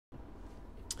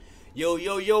Yo,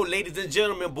 yo, yo, ladies and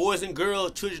gentlemen, boys and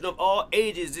girls, children of all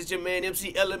ages, it's your man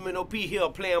M.C L.M.N.O.P here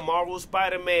playing Marvel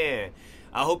Spider-Man.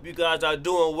 I hope you guys are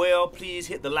doing well. Please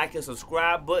hit the like and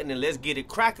subscribe button and let's get it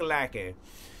crack-a-lacking.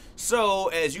 So,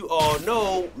 as you all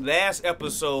know, last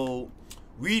episode,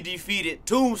 we defeated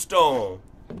Tombstone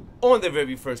on the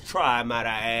very first try, might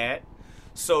I add.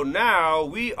 So now,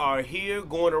 we are here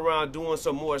going around doing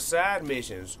some more side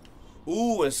missions.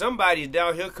 Ooh, and somebody's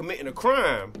down here committing a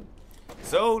crime.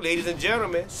 So, ladies and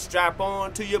gentlemen, strap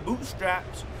on to your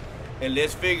bootstraps and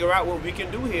let's figure out what we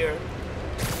can do here.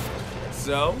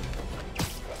 So,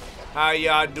 how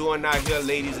y'all doing out here,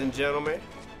 ladies and gentlemen?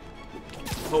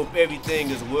 Hope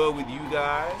everything is well with you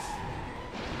guys.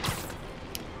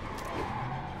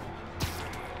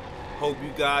 Hope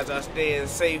you guys are staying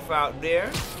safe out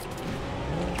there.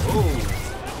 Ooh.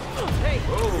 Hey,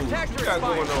 ooh, what you got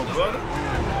going on, brother? We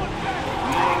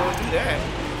ain't gonna do that.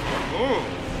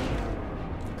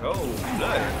 Cold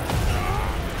blooded.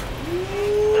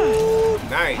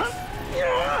 Nice.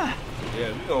 Yeah,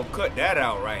 we gonna cut that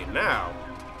out right now.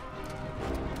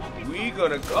 We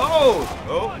gonna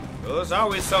oh, there's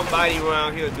always somebody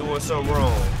around here doing something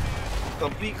wrong.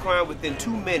 Complete crime within 2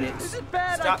 minutes.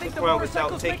 Stop the crime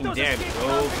without taking damage.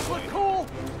 Oh, cool.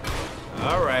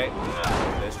 All right,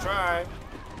 let's try.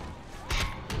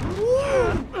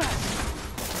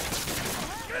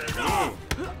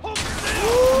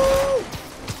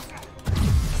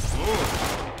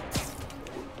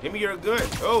 Give me your gun.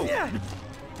 Oh.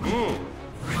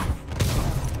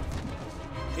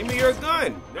 Give me your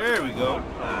gun. There we go.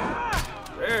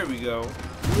 There we go.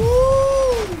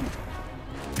 Woo.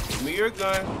 Give me your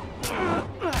gun.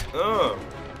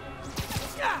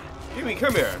 Give me,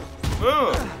 come here.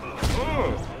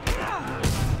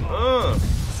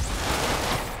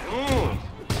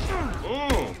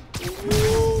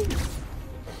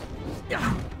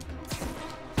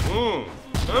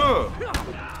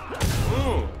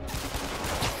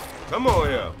 Come on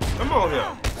here. Come on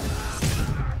here.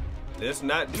 Let's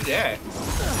not do that.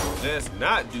 Let's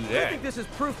not do that. I think this is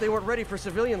proof they weren't ready for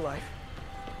civilian life.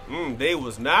 They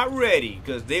was not ready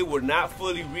because they were not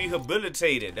fully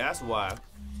rehabilitated. That's why.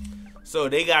 So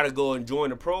they got to go and join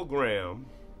the program.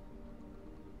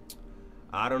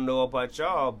 I don't know about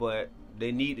y'all, but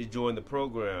they need to join the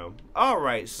program. All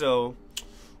right, so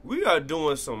we are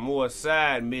doing some more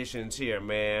side missions here,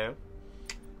 man.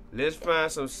 Let's find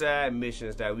some side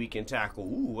missions that we can tackle.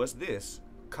 Ooh, what's this?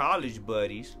 College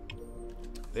buddies.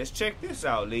 Let's check this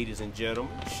out, ladies and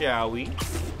gentlemen, shall we?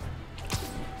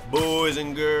 Boys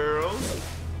and girls.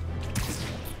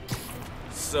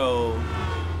 So,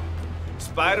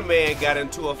 Spider-Man got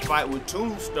into a fight with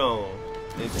Tombstone,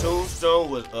 and Tombstone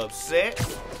was upset.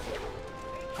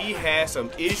 He had some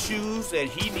issues that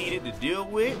he needed to deal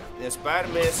with, and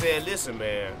Spider-Man said, listen,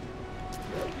 man,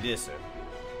 listen.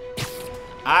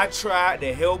 I tried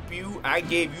to help you. I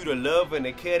gave you the love and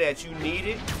the care that you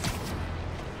needed.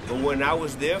 But when I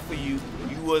was there for you,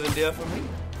 you wasn't there for me.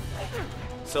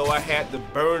 So I had to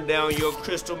burn down your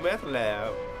crystal meth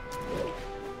lab.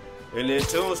 And then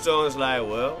Tombstone's like,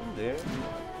 well, then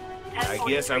I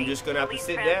guess I'm just gonna have to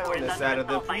sit down inside of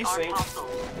the precinct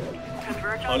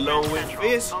along with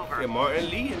Fisk and Martin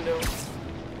Lee and them.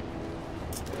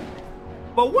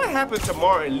 But what happened to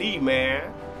Martin Lee,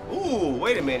 man? Ooh,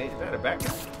 wait a minute. Is that a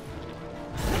backpack?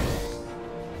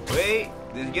 Wait,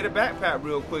 let's get a backpack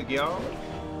real quick, y'all.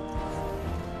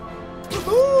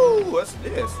 Ooh, what's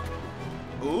this?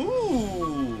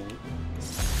 Ooh.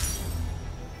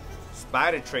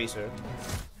 Spider Tracer.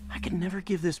 I could never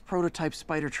give this prototype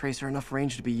Spider Tracer enough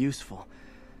range to be useful.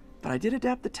 But I did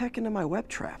adapt the tech into my web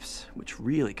traps, which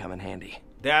really come in handy.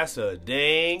 That's a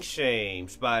dang shame,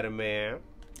 Spider-Man.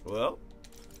 Well,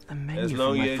 as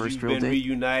long as you've been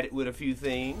reunited with a few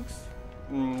things.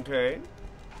 Okay.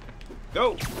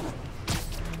 Go.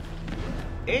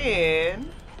 And,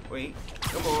 wait,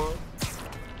 come on.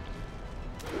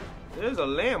 There's a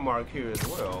landmark here as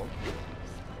well.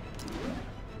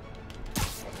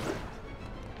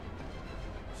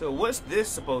 So what's this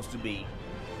supposed to be?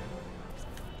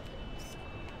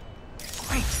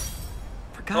 Wait.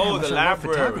 Forgot oh, the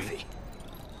library. Photography.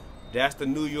 That's the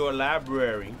New York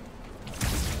Library.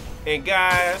 And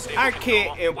guys, I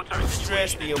can't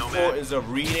stress the importance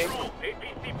of reading.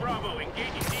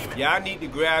 Y'all need to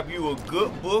grab you a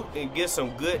good book and get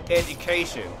some good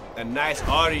education. A nice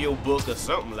audio book or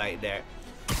something like that.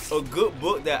 A good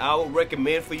book that I would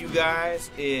recommend for you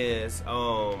guys is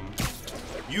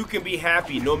You Can Be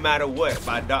Happy No Matter What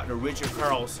by Dr. Richard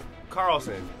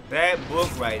Carlson. That book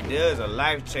right there is a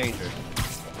life changer.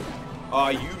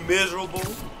 Are you miserable?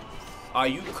 Are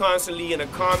you constantly in a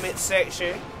comment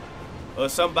section or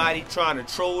somebody trying to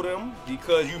troll them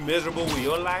because you miserable with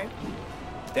your life,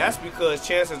 that's because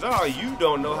chances are you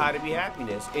don't know how to be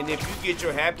happiness. And if you get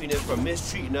your happiness from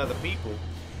mistreating other people,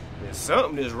 then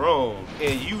something is wrong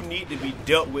and you need to be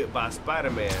dealt with by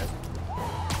Spider-Man.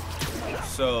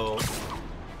 So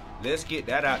let's get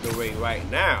that out the way right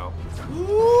now.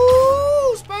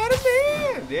 Ooh,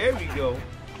 Spider-Man! There we go.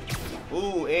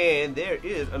 Ooh, and there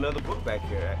is another book back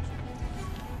here, actually.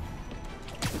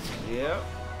 Yeah.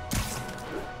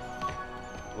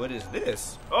 What is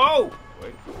this? Oh!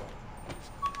 Wait.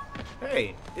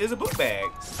 Hey, here's a book bag.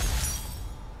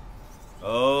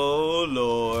 Oh,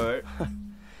 Lord.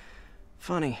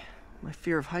 Funny, my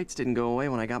fear of heights didn't go away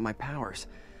when I got my powers.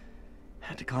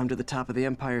 Had to climb to the top of the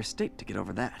Empire State to get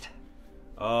over that.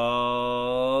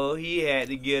 Oh, he had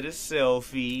to get a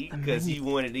selfie because he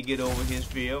wanted to get over his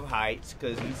fear of heights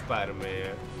because he's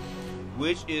Spider-Man.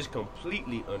 Which is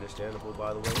completely understandable,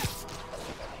 by the way.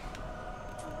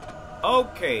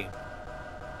 Okay.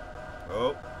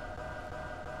 Oh.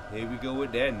 Here we go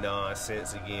with that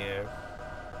nonsense again.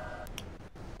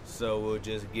 So we'll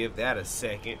just give that a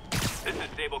second. This is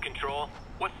Stable Control.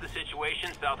 What's the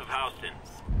situation south of Houston?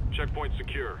 Checkpoint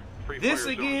secure. Free This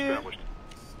fire zone again? established.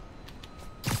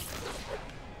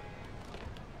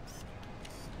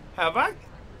 Have I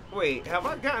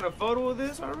gotten a photo of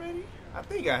this already? I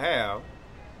think I have.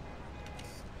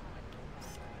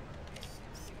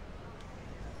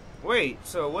 Wait,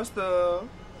 so what's the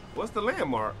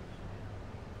landmark?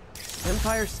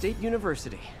 Empire State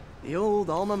University, the old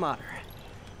alma mater,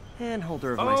 and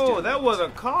holder of my Oh, student that was a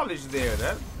college there.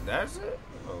 That's it.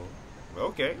 Oh,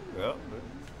 okay. Well,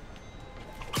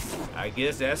 I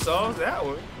guess that solves that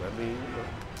one. I mean,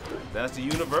 that's the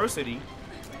university.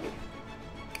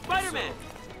 Spider-Man!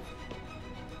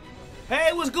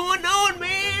 Hey, what's going on,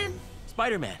 man?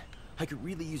 Spider-Man, I could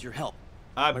really use your help.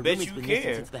 I My bet roommate's you been missing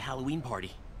can. since the Halloween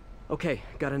party. Okay,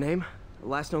 got a name?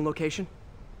 Last known location?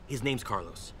 His name's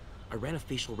Carlos. I ran a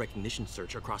facial recognition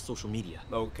search across social media.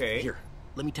 Okay. Here,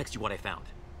 let me text you what I found.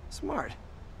 Smart.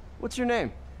 What's your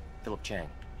name? Philip Chang.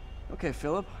 Okay,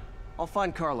 Philip. I'll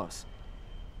find Carlos.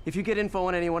 If you get info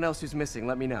on anyone else who's missing,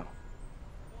 let me know.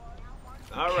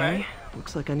 All right. Okay,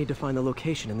 looks like I need to find the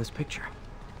location in this picture.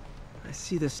 I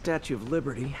see the Statue of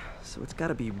Liberty, so it's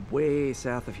gotta be way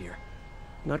south of here.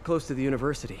 Not close to the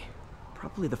university.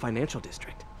 Probably the financial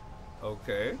district.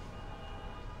 Okay.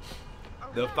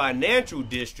 The financial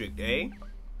district, eh?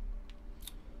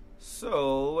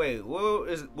 So, wait,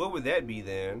 what would that be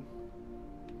then?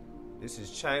 This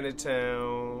is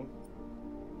Chinatown.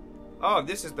 Oh,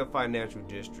 this is the financial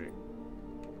district.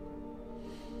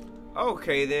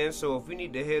 Okay then, so if we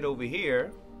need to head over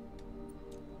here,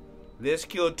 let's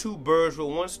kill two birds with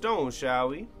one stone, shall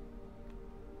we?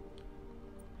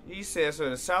 He says so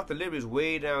the south of Liberty is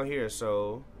way down here,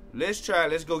 so let's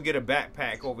go get a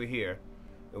backpack over here.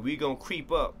 And we gonna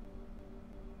creep up.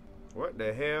 What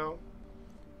the hell?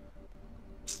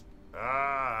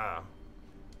 Ah.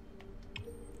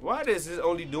 Why is this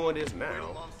only doing this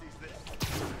now?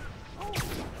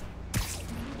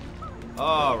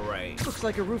 Alright. Looks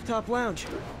like a rooftop lounge.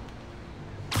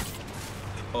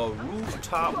 A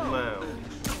rooftop lounge.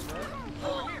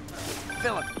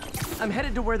 Philip, I'm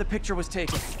headed to where the picture was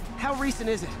taken. How recent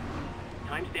is it?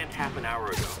 Timestamped half an hour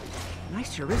ago.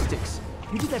 Nice heuristics.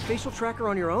 You did that facial tracker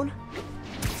on your own?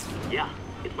 Yeah,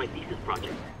 it's my thesis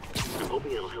project. I'm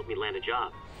hoping it'll help me land a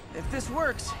job. If this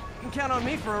works, you can count on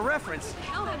me for a reference.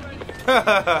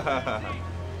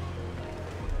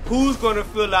 Who's gonna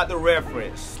fill out the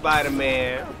reference?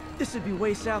 Spider-Man. This would be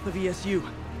way south of ESU.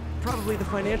 Probably the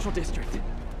financial district.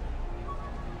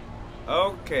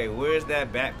 Okay, where's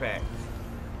that backpack?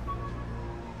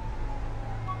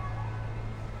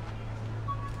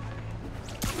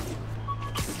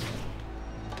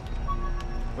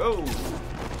 Oh.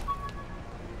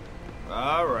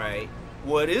 Alright.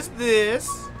 What is this?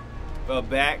 A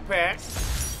backpack?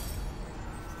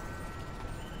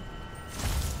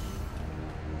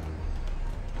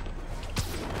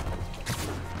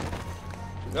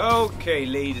 Okay,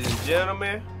 ladies and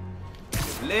gentlemen.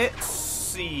 Let's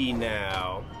see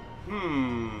now.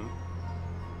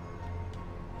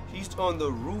 He's on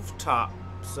the rooftop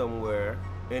somewhere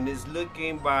and is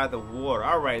looking by the water.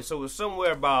 Alright, so it's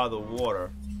somewhere by the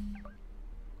water.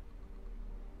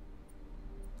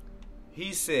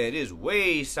 He said it's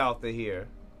way south of here.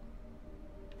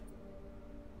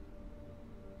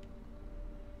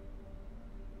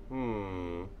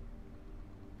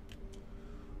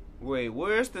 Wait,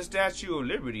 where's the Statue of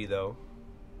Liberty though?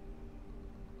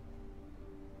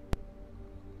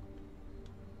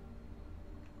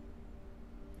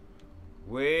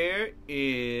 Where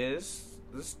is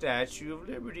the Statue of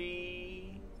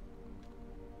Liberty.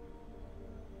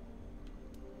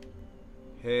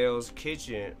 Hell's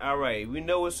Kitchen. Alright, we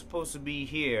know it's supposed to be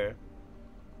here.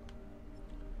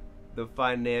 The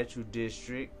financial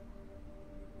district.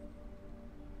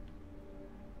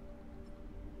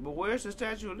 But where's the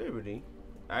Statue of Liberty?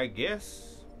 I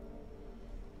guess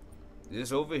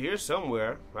it's over here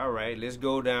somewhere. Alright, let's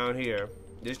go down here.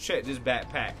 Let's check this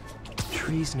backpack.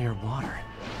 Trees near water.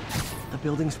 The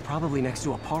building's probably next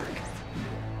to a park.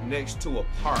 Next to a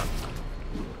park.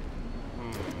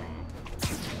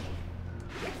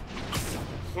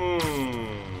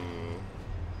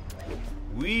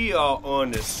 We are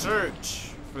on the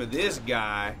search for this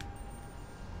guy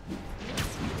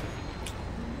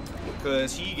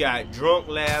because he got drunk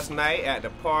last night at the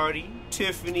party.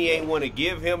 Tiffany ain't want to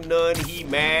give him none. He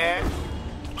mad.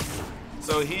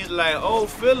 So he's like, oh,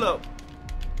 Philip,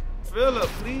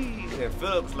 please. And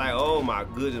Philip's like, oh my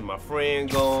goodness, my friend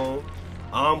gone.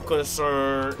 I'm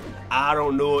concerned. I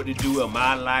don't know what to do in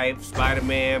my life.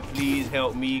 Spider-Man, please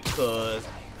help me, cause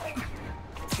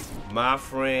my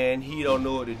friend, he don't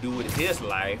know what to do with his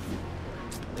life.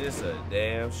 It's a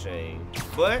damn shame.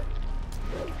 But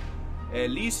at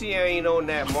least he ain't on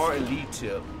that Martin Lee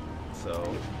tip.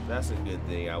 So that's a good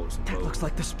thing, I would suppose. That looks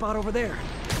like the spot over there.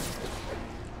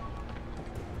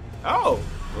 Oh,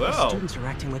 well. The students are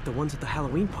acting like the ones at the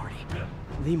Halloween party.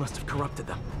 Lee must have corrupted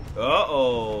them.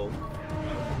 Uh-oh.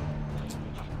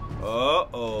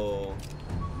 Uh-oh.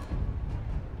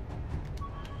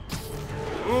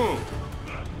 Woo!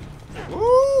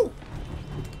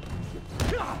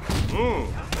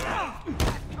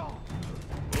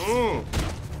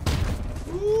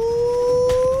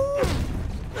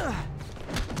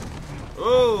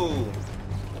 Oh.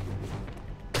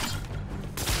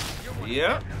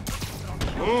 Yep.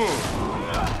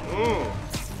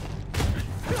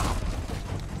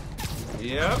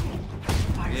 Yep.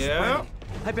 Yep.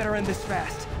 I better end this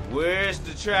fast. Where's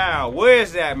the child?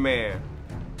 Where's that man?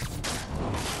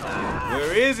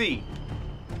 Where is he?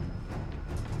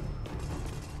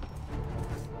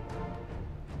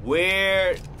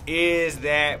 Where is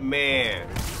that man?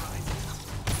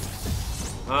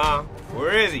 Huh?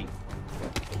 Where is he?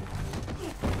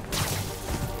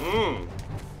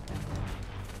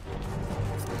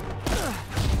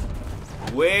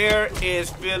 Where is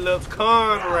Philip's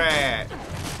comrade?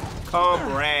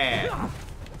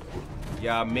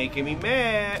 Y'all making me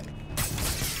mad.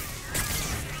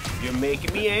 You're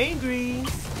making me angry.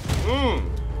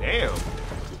 Damn.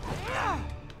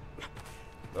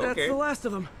 Okay. That's the last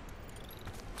of them.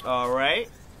 All right.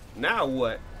 Now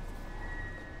what?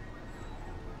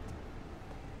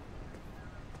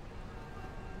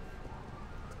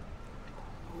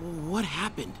 What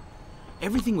happened?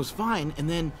 Everything was fine, and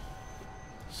then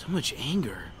so much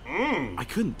anger. I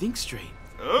couldn't think straight.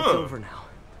 It's over now.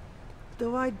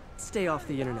 Though I'd stay off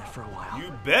the internet for a while.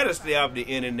 You better stay off the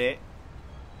internet.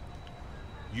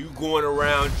 You going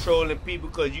around trolling people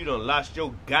because you done lost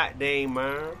your goddamn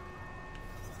mind.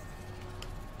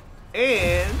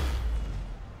 And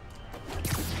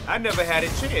I never had a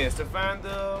chance to find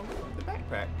the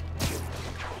backpack.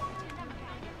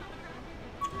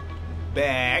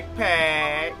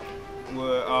 Backpack,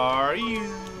 where are you?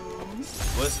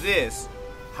 What's this?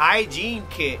 Hygiene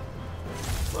kit.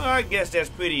 Well, I guess that's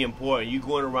pretty important. You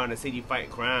going around the city fighting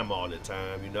crime all the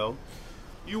time, you know.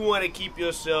 You want to keep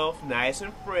yourself nice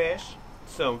and fresh.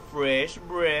 Some fresh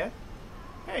breath.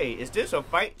 Hey, is this a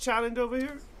fight challenge over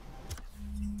here?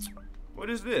 What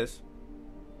is this?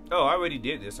 Oh, I already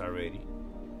did this already.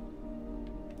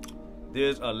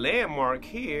 There's a landmark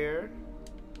here.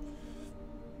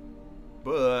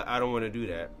 But I don't want to do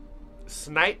that.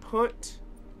 Snipe hunt.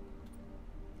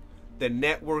 The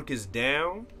network is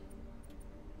down.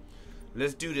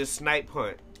 Let's do this snipe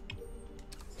hunt.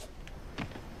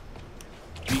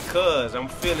 Because I'm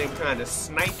feeling kind of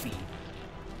snipey.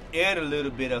 And a little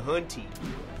bit of hunty.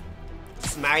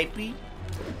 Snipey,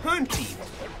 hunty.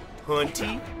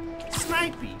 Hunty,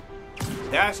 snipey.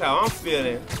 That's how I'm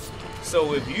feeling.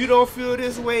 So if you don't feel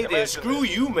this way, then screw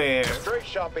you, man. A stray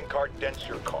shopping cart dents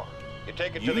your car. You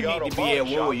take it You to the auto need to be at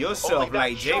war with yourself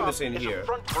like Jameson is here. a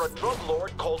front for a drug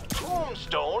lord called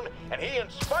Tombstone, and he and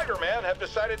Spider-Man have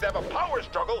decided to have a power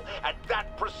struggle at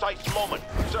that precise moment.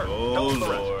 Sir, Oh, tell us the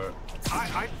rest. Lord.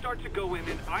 I start to go in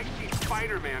and I see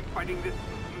Spider-Man fighting this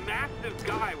massive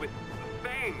guy with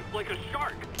fangs like a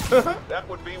shark. That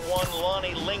would be one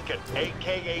Lonnie Lincoln,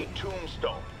 a.k.a.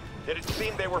 Tombstone. Did it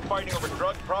seem they were fighting over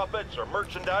drug profits or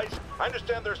merchandise? I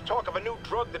understand there's talk of a new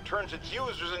drug that turns its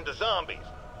users into zombies.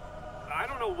 I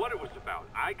don't know what it was about.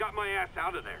 I got my ass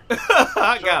out of there.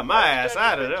 I got my ass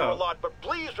out of A there. lot, but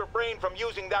please refrain from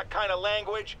using that kind of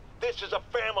language. This is a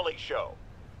family show.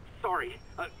 Sorry.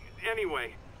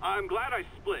 Anyway, I'm glad I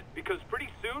split, because pretty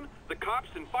soon, the cops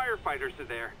and firefighters are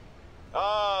there.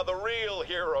 Ah, the real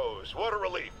heroes. What a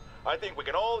relief. I think we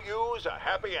can all use a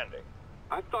happy ending.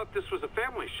 I thought this was a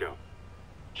family show.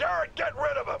 Jared, get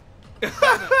rid of him! We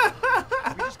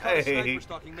just caught a Hey. sniper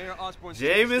stalking Mayor Osborne's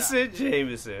Jameson, staff.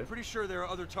 Jameson. Pretty sure there are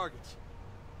other targets.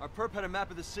 Our perp had a map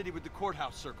of the city with the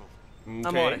courthouse circled. Okay.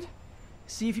 I'm on it.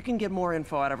 See if you can get more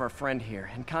info out of our friend here,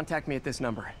 and contact me at this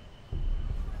number.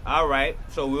 All right,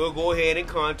 so we'll go ahead and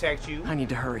contact you. I need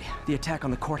to hurry. The attack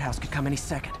on the courthouse could come any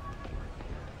second.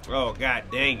 Oh, god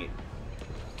dang it.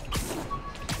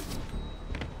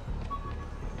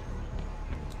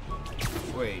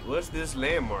 Wait, what's this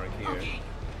landmark here? Okay.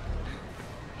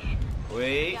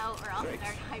 Wait. Go, or I'll Thanks.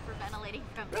 start hyperventilating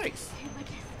from Thanks. too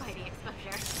much Spidey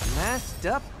exposure. Masked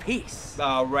up peace.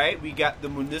 All right, we got the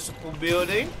municipal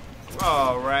building.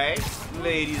 All right,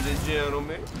 ladies and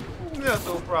gentlemen. There's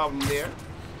no problem there.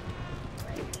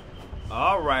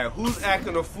 All right, who's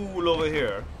acting a fool over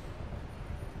here?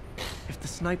 If the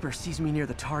sniper sees me near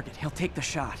the target, he'll take the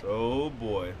shot. Oh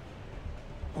boy.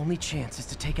 Only chance is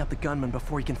to take out the gunman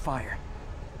before he can fire.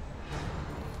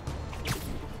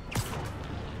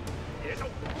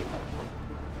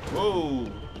 Whoa.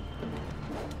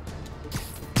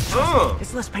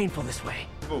 It's less painful this way.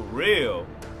 For real.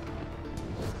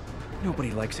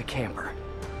 Nobody likes a camper.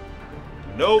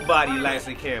 Nobody likes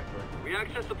a camper. We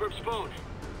accessed the perp's phone.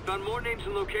 Found more names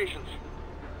and locations.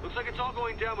 Looks like it's all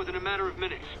going down within a matter of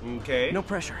minutes. Okay. No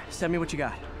pressure. Send me what you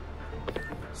got.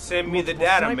 Send me the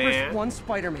data, Snipers, man. one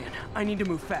Spider-Man. I need to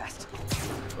move fast.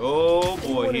 Oh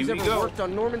boy, Anyone here who's we ever go. worked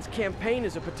on Norman's campaign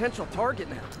is a potential target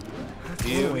now. That's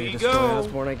Here one way we to destroy go.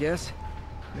 Osborn, I guess.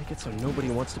 Make it so nobody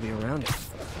wants to be around it.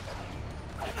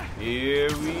 Here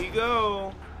we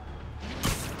go.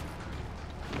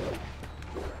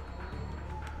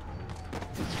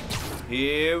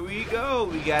 Here we go.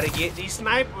 We gotta get these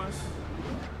snipers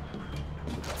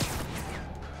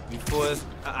before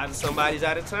somebody's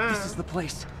out of time. This is the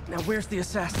place. Now where's the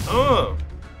assassin?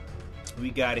 We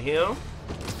got him.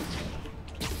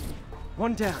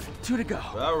 One down, 2 to go.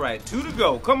 All right, 2 to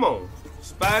go. Come on,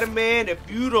 Spider-Man. If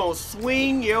you don't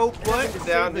swing your butt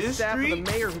down the this staff of street,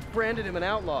 the mayor who branded him an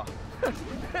outlaw.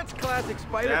 That's classic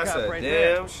Spider that's Cop a right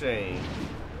there. damn shame.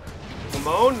 Come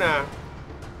on now.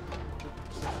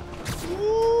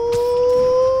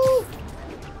 Ooh.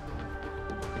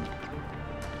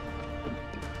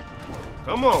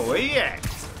 Come on, where you at?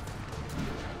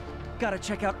 Gotta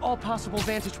check out all possible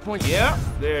vantage points. Yep,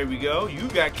 there we go. You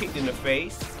got kicked in the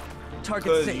face Target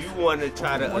because safe. you want to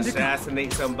try to One to go.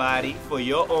 assassinate somebody for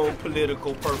your own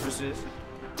political purposes.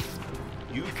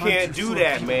 You can't too do slow,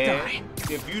 that, you man. die.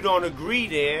 If you don't agree,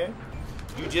 then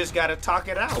you just gotta talk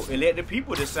it out and let the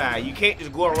people decide. You can't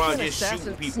just go around An just shooting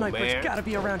assassin people, sniper's man. gotta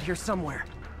be around here somewhere.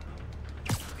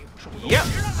 Yep.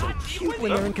 Cute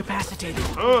when they're incapacitated.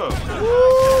 Woo.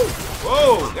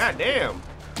 Whoa, goddamn.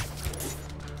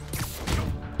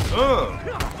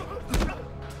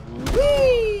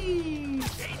 Whee.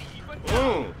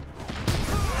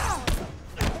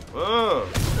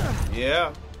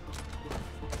 Yeah.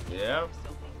 Yeah.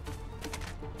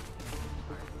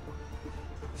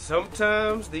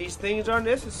 Sometimes these things are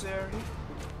necessary.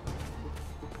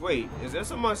 Wait, is there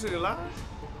someone still alive?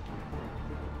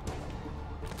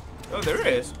 Oh, there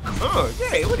is. Oh,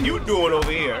 hey, what are you doing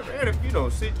over here? Man, if you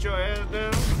don't sit your ass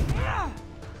down.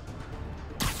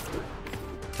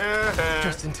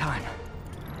 Just in time.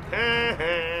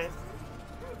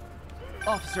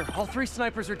 Officer, all 3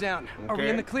 snipers are down. Are we Okay.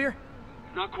 in the clear?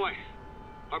 Not quite.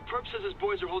 Our perp says his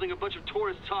boys are holding a bunch of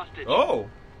tourists hostage. Oh.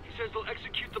 He says they'll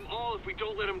execute them all if we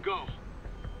don't let them go.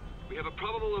 We have a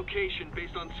probable location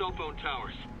based on cell phone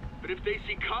towers. But if they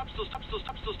see cops, they'll stop, they'll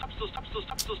stop, they'll stop, they'll stop, they'll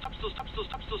stop, they'll stop, they'll stop, they'll stop, they'll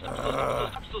stop, they'll stop, they'll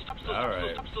stop, they'll stop, they'll All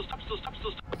right. stop, they'll stop, they'll stop,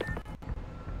 they'll stop.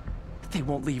 They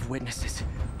won't leave witnesses.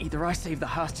 Either I save the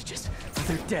hostages, or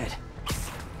they're dead.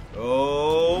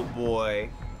 Oh boy.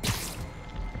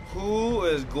 Who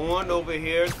is going over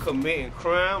here committing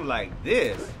crime like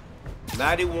this?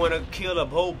 Now they want to kill a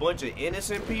whole bunch of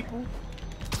innocent people?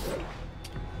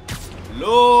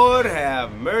 Lord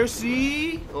have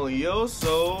mercy on your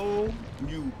soul,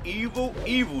 you evil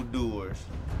evildoers.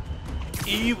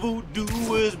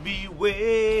 Evildoers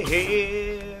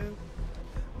beware.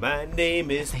 My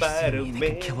name is They see me, they can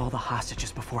Spider-Man. kill all the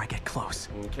hostages before I get close.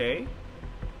 Okay.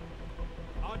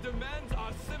 Our demands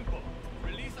are simple.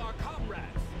 Release our comrades,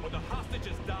 or the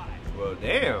hostages die. Well,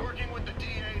 damn. Working with the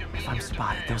DA to meet If I'm your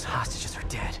spotted, demands. those hostages are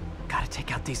dead. Gotta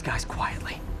take out these guys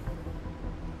quietly.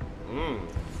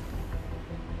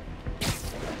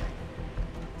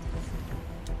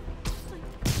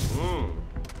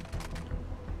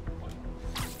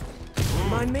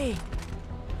 Mind me.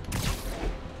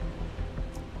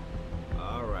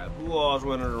 All right, who all's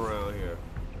running around here?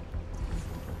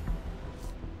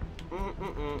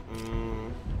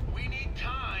 We need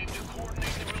time to coordinate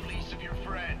the release of your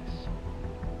friends.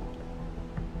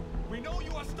 We know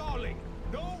you are stalling.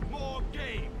 No more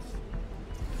games.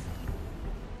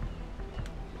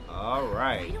 All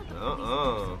right.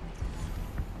 No.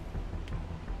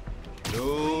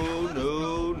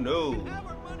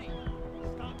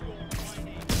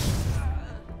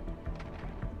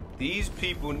 These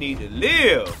people need to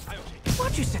live. Why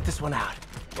don't you sit this one out?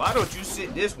 Why don't you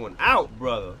sit this one out,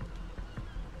 brother?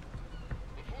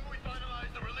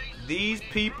 These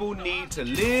people need to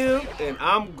live, and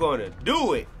I'm gonna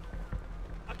do it.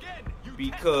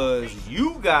 Because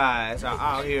you guys are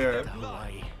out here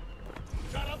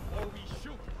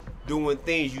doing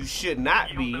things you should not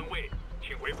be.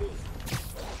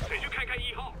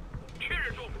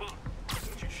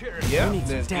 Yeah, We need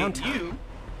some let's get downtime. you.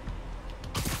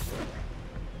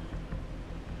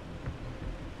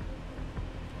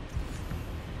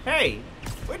 Hey,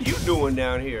 what are you doing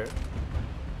down here?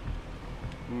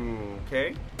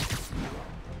 Okay.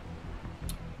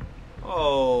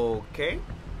 Okay.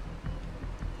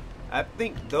 I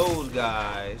think those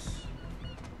guys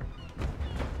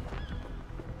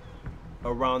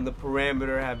around the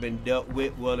perimeter have been dealt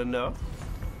with well enough.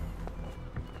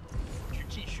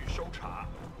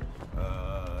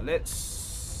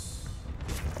 Let's...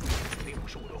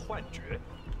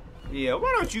 Yeah,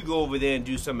 why don't you go over there and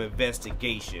do some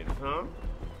investigation, huh?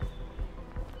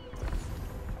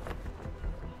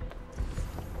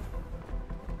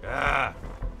 Ah.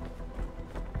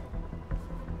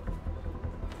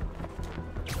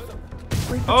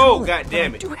 Oh, God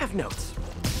damn it. I do have notes.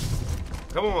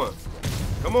 Come on.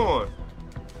 Come on.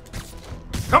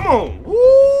 Come on.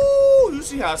 Woo! You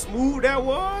see how smooth that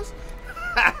was?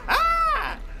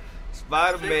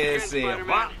 Spider-Man said,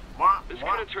 "Wah, wah, This wah."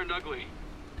 kind of turned ugly.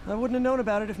 I wouldn't have known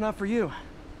about it if not for you.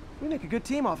 We make a good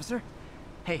team, officer.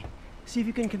 Hey, see if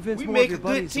you can convince We more make of your a good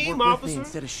buddies to team, work with me officer.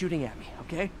 instead of shooting at me,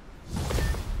 okay?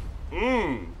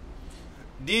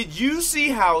 Did you see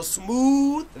how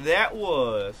smooth that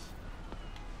was?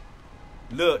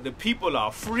 Look, the people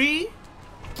are free.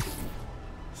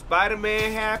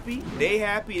 Spider-Man happy. They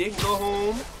can go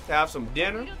home, have some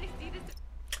dinner.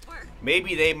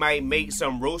 Maybe they might make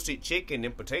some roasted chicken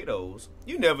and potatoes.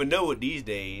 You never know it these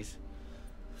days.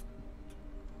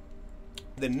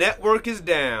 The network is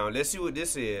down. Let's see what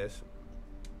this is.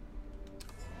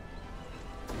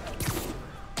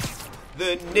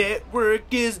 The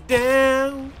network is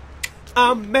down.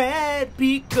 I'm mad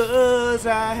because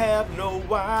I have no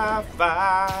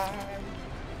Wi-Fi.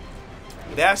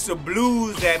 That's the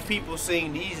blues that people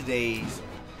sing these days.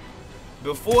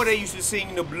 Before they used to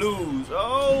sing the blues.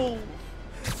 Oh,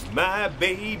 my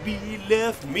baby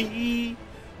left me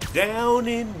down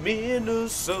in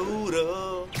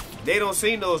Minnesota. They don't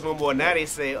sing those no more. Now they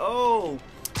say, oh,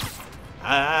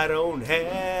 I don't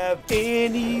have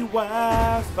any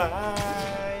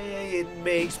Wi-Fi. It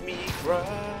makes me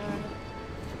cry.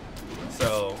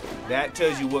 So that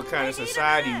tells you what kind of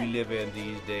society we live in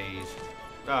these days.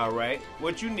 All right,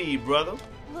 what you need, brother?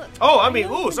 Look, Oh, I mean,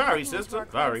 ooh, sorry, sister.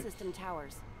 Sorry. System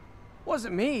towers.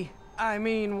 Wasn't me. I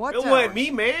mean, what? It wasn't me,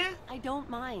 man. I don't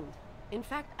mind. In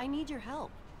fact, I need your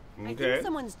help. I Okay. think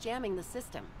someone's jamming the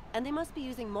system, and they must be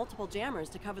using multiple jammers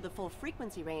to cover the full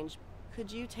frequency range.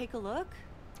 Could you take a look?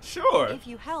 Sure. If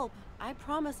you help, I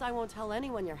promise I won't tell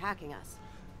anyone you're hacking us.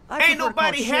 I Ain't prefer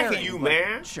nobody call hacking sharing, you, but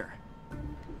man. Sure.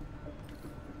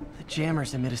 The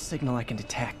jammers emit a signal I can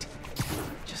detect.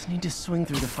 Just need to swing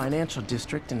through the financial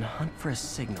district and hunt for a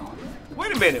signal.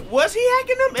 Wait a minute. Was he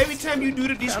hacking them every time you do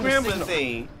the Found a descrambling signal.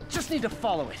 thing? Just need to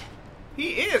follow it. He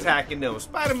is hacking them.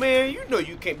 Spider-Man, you know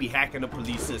you can't be hacking the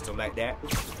police system like that.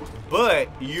 But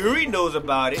Yuri knows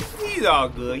about it. He's all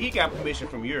good. He got permission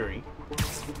from Yuri.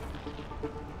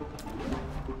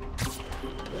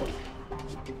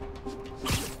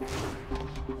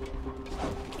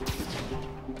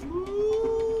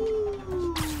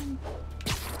 Ooh.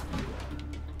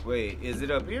 Wait, is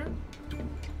it up here?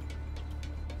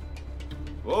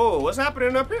 Whoa, what's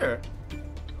happening up here?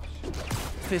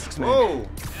 Fisk's man. Whoa,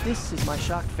 This is my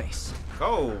shock face.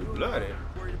 cold-blooded.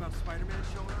 Worried about Spider-Man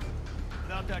showing up?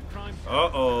 Without that crime.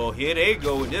 Uh-oh, here they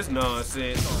go with this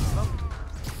nonsense.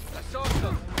 I saw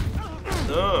something.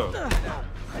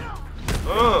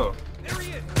 There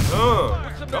he is.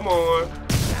 Come on.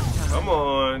 Come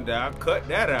on, Doc. Cut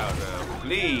that out now,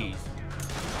 please.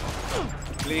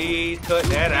 Please cut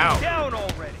that out. Down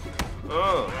already.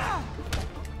 Woo.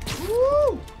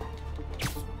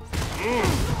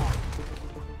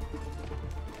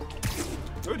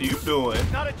 What are you doing?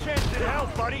 Not a chance in hell,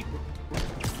 buddy.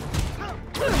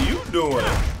 What are you doing?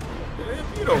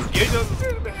 If you don't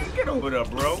get over there,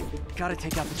 bro. Gotta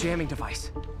take out the jamming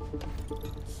device.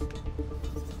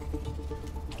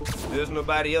 There's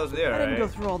nobody else there, I didn't right? go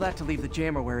through all that to leave the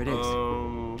jammer where it is.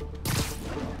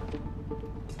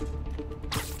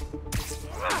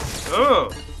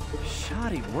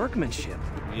 Shoddy workmanship.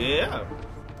 Yeah.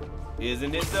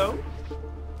 Isn't it though?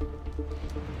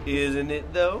 Isn't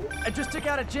it though? I just took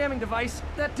out a jamming device.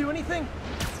 That do anything?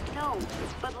 No,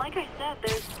 but like I said,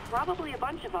 there's probably a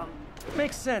bunch of them.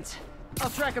 Makes sense. I'll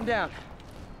track him down.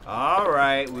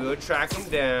 Alright, we'll track him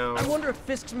down. I wonder if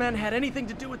Fisk's men had anything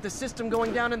to do with the system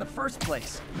going down in the first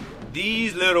place.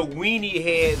 These little weenie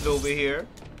heads over here.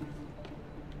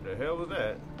 The hell was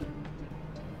that?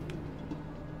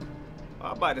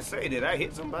 I'm about to say, did I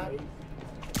hit somebody?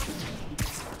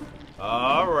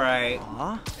 Alright.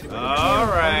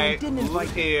 Alright.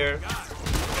 Who's here?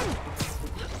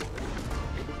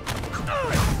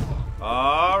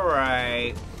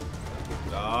 Alright.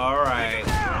 Alright.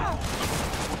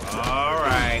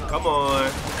 Alright, come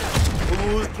on.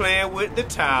 Who's playing with the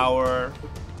tower?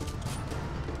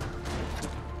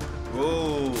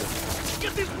 Ooh.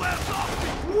 Get these labs off me.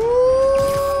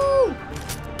 Woo!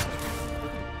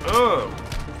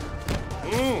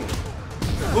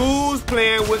 Who's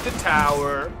playing with the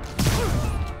tower?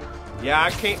 Yeah,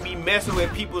 I can't be messing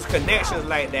with people's connections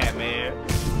like that, man.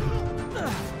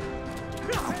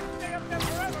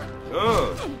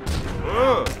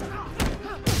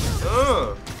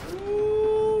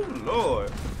 Ooh,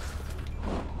 Lord.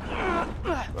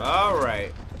 All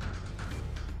right.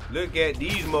 Look at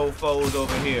these mofos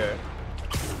over here.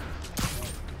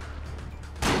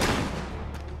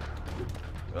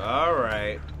 All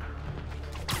right.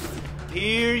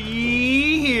 Hear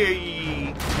ye, hear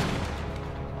ye.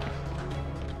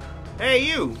 Hey,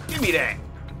 you, give me that.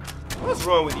 What's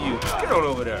wrong with you? Get on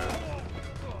over there.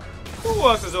 Who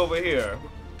else is over here?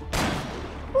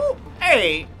 Ooh,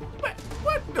 hey,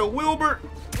 what the Wilbert?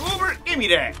 Wilbert, give me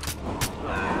that.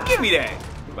 Give me that.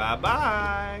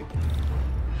 Bye-bye.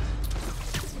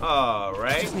 All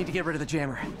right. Just need to get rid of the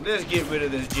jammer. Let's get rid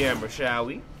of this jammer, shall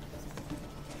we?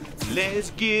 Let's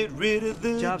get rid of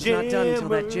the Job's jammer. not done until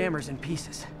that jammer's in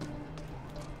pieces.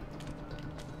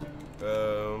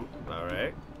 All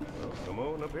right. Well, come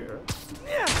on up here.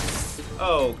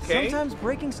 Okay. Sometimes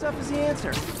breaking stuff is the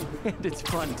answer. And it's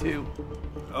fun, too.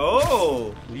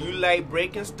 Oh, you like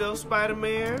breaking stuff,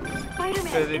 Spider-Man?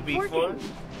 Spider-Man, it be it's working.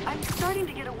 fun? I'm starting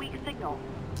to get a weak signal.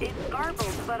 It's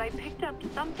garbled, but I picked up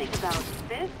something about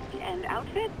Fisk and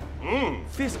outfit.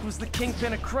 Fisk was the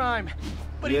kingpin of crime.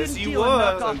 But Yes, he he didn't deal in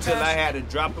was knockoff until I fashion. had to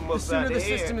drop him The upside sooner the the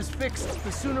head. system is fixed,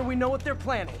 the sooner we know what they're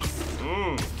planning.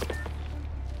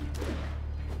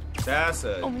 That's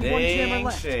a Only one jammer dang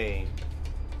left. shame.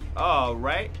 All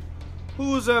right.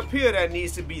 Who's up here that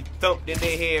needs to be thumped in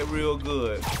their head real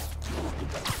good?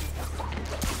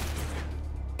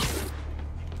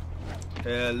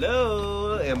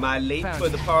 Hello, am I late Found for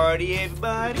the party,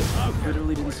 everybody?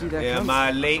 Literally didn't see that Am coming.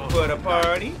 I late for the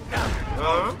party?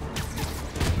 Huh?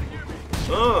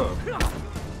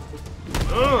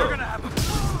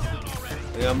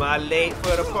 Am I late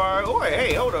for the party? Oh,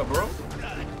 hey, hold up, bro.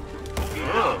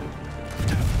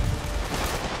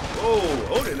 Oh,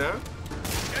 hold it now.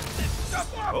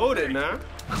 Hold it now.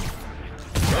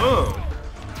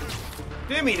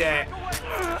 Give me that.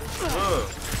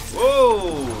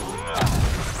 Whoa.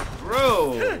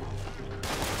 Bro.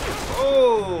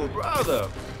 Oh, brother.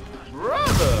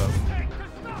 Brother.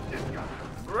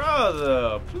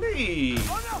 Brother, please.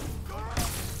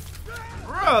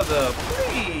 Brother,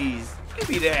 please. Give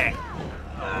me that.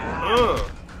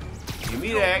 Give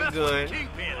me that gun.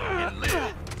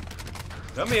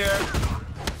 Come here.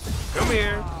 Come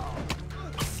here.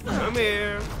 Come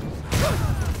here.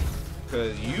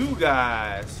 Cause you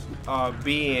guys are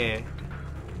being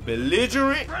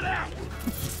belligerent.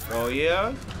 Oh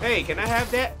yeah? Hey, can I have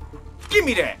that? Give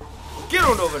me that. Get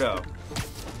on over there.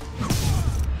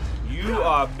 You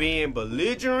are being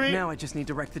belligerent. Now I just need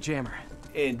to wreck the jammer.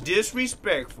 And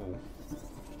disrespectful.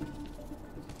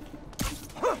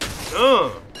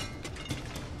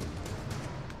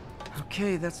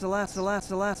 Okay, that's the last. So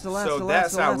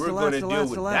that's how we're gonna deal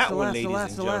with that one, ladies and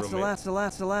gentlemen.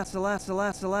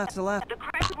 The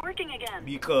crash is working again.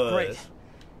 Because Great.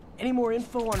 Any more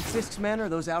info on Fisk's men or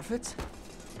those outfits?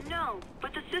 No,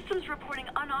 but the system's reporting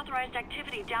unauthorized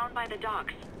activity down by the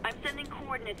docks. I'm sending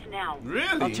coordinates now. really?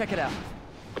 I'll check it out.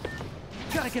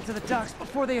 Gotta get to the docks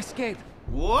before they escape.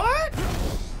 What?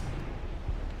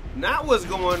 Now what's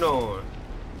going on?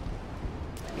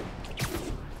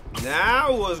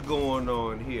 Now what's going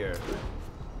on here?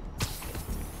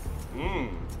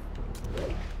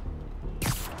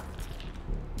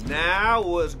 Now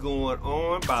what's going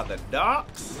on by the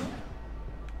docks?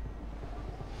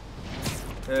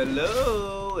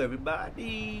 Hello,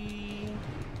 everybody.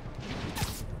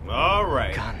 All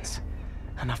right. Guns.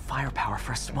 Enough firepower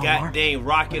for a small God army. dang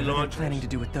rocket Whatever they're launchers. planning to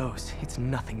do with those, it's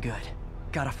nothing good.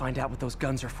 Gotta find out what those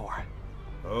guns are for.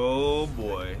 Oh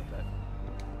boy.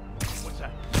 What's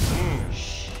that?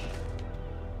 Shh.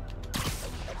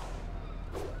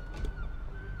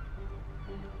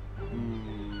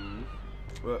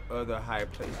 What other high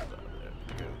places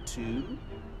are there? Two.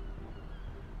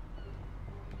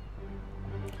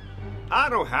 I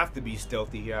don't have to be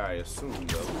stealthy here, I assume,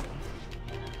 though.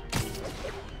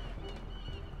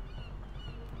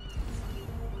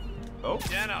 Oh.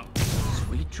 Dano.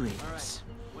 Sweet dreams.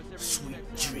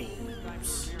 Sweet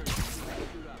dreams.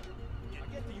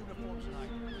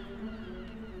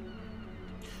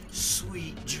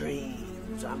 Sweet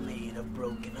dreams are made of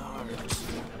broken hearts.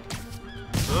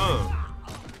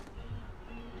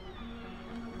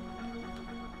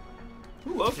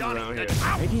 Who else is around here?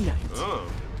 Ready night.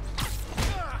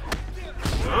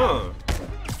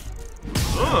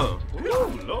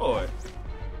 Ooh, Lord.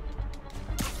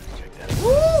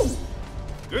 Woo!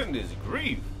 Goodness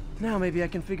grief. Now maybe I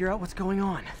can figure out what's going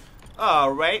on.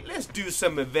 Alright, let's do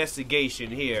some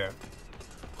investigation here.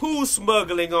 Who's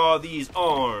smuggling all these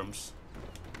arms?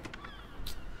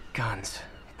 Guns,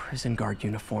 prison guard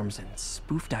uniforms, and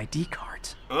spoofed ID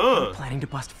cards. They're planning to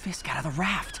bust Fisk out of the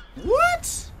raft.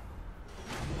 What?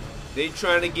 They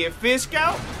trying to get Fisk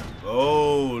out?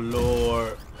 Oh,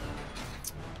 Lord.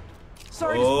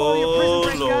 Sorry to spoil your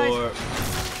prison break, guys. Lord.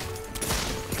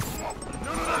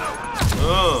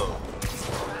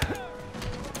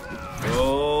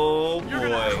 Oh, You're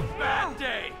gonna have boy. a bad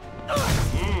day.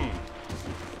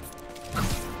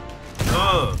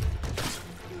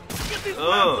 Get these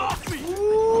rats off me.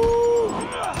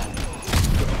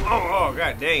 Oh,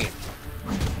 god dang it.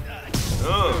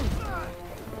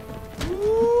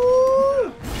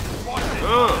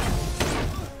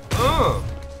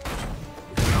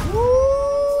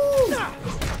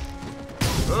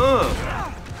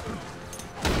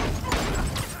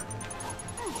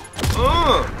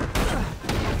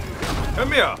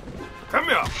 Come here. Come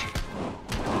here.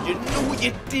 You know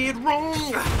you did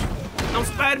wrong. I'm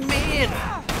Spider-Man.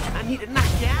 I need to knock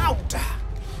you out.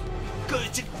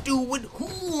 Cause you're doing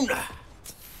hoon.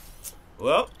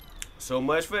 Well, so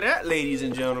much for that, ladies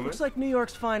and gentlemen. Looks like New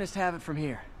York's finest have it from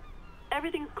here.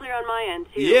 Everything's clear on my end,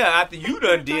 too. Yeah, after you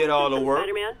done did all the work.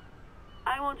 Spider-Man,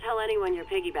 I won't tell anyone you're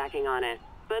piggybacking on it,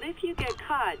 but if you get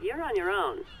caught, you're on your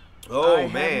own. Oh, I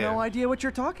man. have no idea what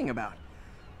you're talking about.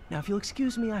 Now, if you'll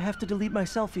excuse me, I have to delete my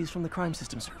selfies from the crime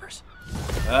system servers.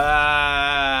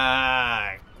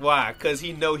 Why? Because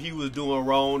he know he was doing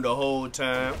wrong the whole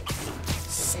time.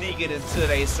 Sneaking into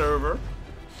their server.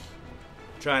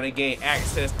 Trying to gain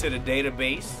access to the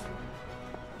database.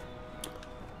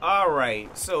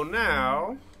 Alright, so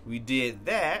now we did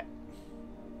that.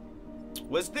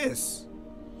 What's this?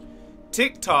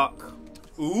 TikTok.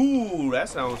 Ooh, that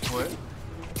sounds fun.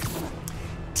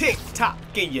 TikTok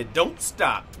and you don't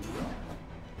stop.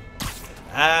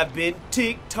 I've been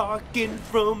TikToking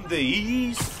from the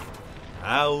east.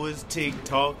 I was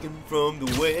TikToking from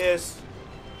the west.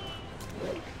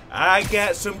 I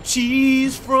got some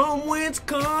cheese from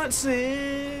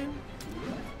Wisconsin.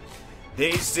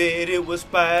 They said it was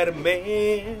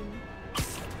Spider-Man.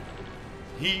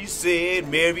 He said,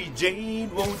 Mary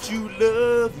Jane, won't you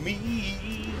love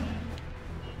me?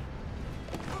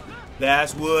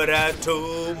 That's what I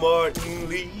told Martin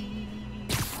Lee.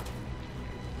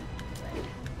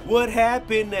 What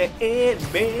happened to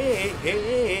Aunt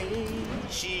May?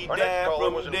 She Our died next caller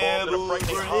from was involved in a devil's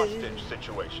frightening breath. hostage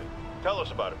situation. Tell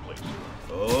us about it, please.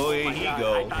 Oh, here he I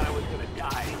go. thought I was gonna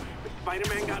die. But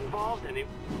Spider-Man got involved and it...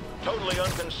 Totally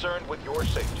unconcerned with your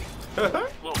safety.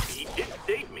 Well, he did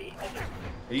save me.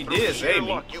 He Through did sheer save me.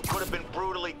 luck, you could have been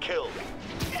brutally killed.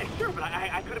 Yeah, sure, but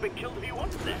I could have been killed if he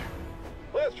wasn't there.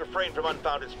 Let's refrain from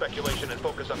unfounded speculation and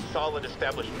focus on solid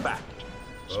established fact.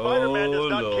 Spider-Man does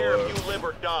not care if you live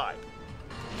or die.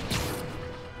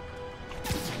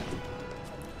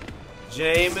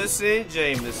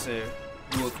 Jameson.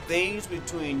 Will things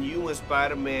between you and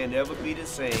Spider-Man ever be the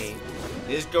same?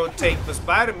 It's gonna take for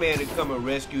Spider-Man to come and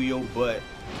rescue your butt.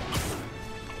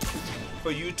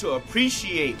 For you to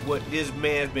appreciate what this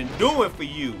man's been doing for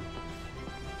you.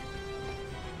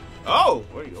 Oh,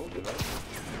 where are you?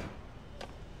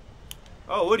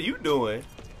 Oh, what are you doing?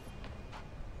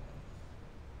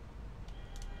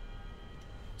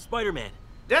 Spider-Man.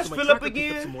 That's so my Philip tracker picked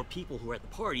up again? some more people who were at the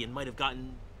party and might have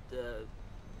gotten,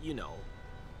 you know.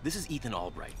 This is Ethan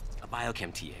Albright, a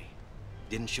biochem TA.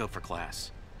 Didn't show up for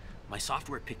class. My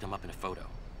software picked him up in a photo,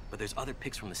 but there's other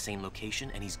pics from the same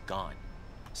location and he's gone.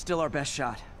 Still our best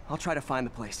shot. I'll try to find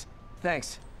the place.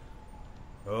 Thanks.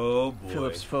 Oh boy.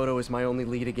 Philip's photo is my only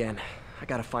lead again. I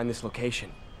gotta find this location.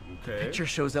 Okay. Picture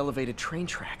shows elevated train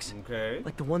tracks. Okay.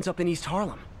 Like the ones up in East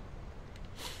Harlem.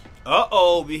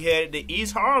 Uh-oh, we headed to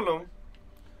East Harlem.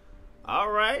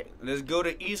 Alright, let's go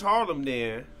to East Harlem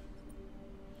then.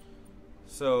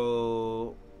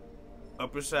 So,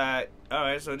 upper side.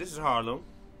 Alright, so this is Harlem.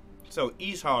 So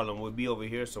East Harlem would be over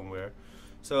here somewhere.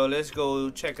 So let's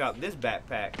go check out this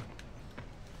backpack.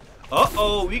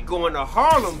 Uh-oh, we going to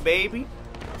Harlem, baby.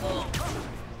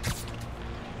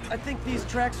 I think these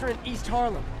tracks are in East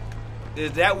Harlem.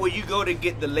 Is that where you go to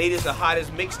get the latest and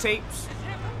hottest mixtapes?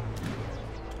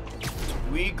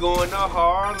 We going to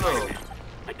Harlem.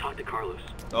 I talked to Carlos.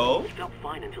 Oh? He felt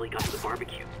fine until he got to the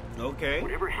barbecue. Okay.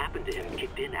 Whatever happened to him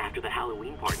kicked in after the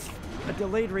Halloween party. A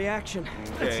delayed reaction.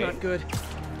 That's Okay. not good.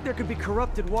 There could be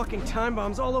corrupted walking time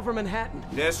bombs all over Manhattan.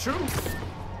 That's true.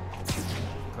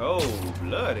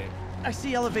 Cold-blooded. I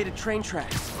see elevated train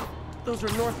tracks. Those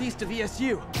are northeast of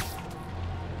ESU.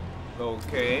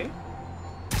 Okay.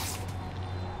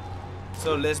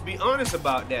 So let's be honest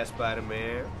about that,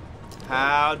 Spider-Man.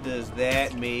 How does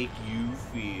that make you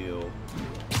feel?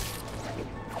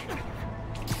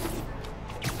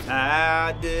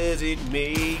 How does it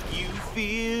make you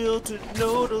feel to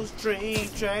know those train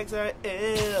tracks are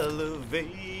elevated?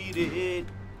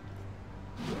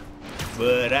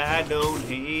 But I don't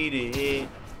hate it.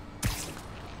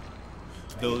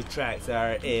 Those tracks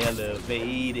are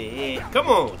elevated. Come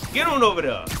on, get on over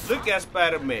there. Look at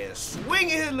Spider-Man swinging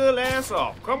his little ass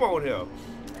off. Come on here.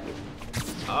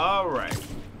 All right.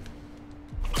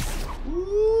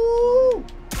 Ooh.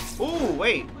 Ooh,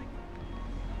 wait.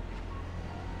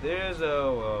 There's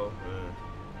a.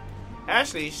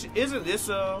 Actually, isn't this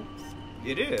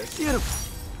It is.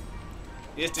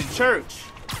 It's the church.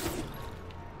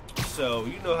 So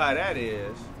you know how that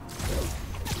is.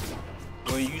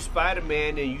 When you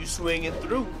Spider-Man and you swinging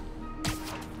through,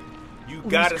 you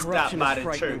gotta stop by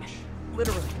the church.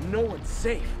 Literally, no one's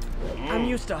safe. I'm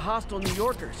used to hostile New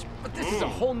Yorkers, but this is a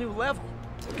whole new level.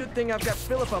 Good thing I've got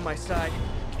Philip on my side.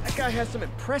 That guy has some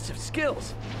impressive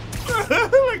skills.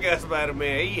 Look at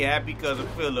Spider-Man. He happy because of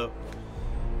Philip.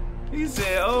 He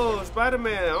said, "Oh,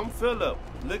 Spider-Man, I'm Philip.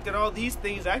 Look at all these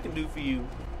things I can do for you."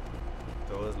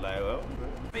 So it's like, well,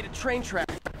 made a train track.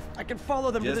 I can follow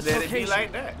them to just this let location. it be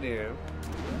like that, then.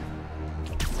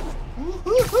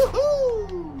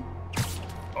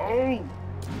 Oh.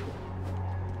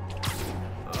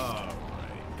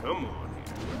 Alright, come on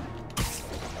here.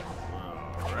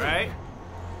 Alright.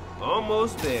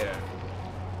 Almost there.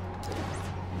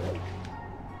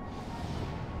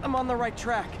 I'm on the right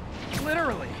track.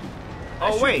 Literally. Oh,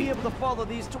 I should wait. be able to follow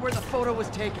these to where the photo was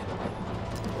taken.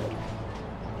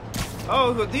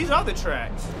 Oh, but these are the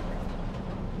tracks.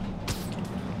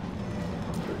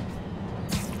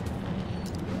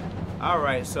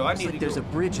 Alright, so I need to go. There's a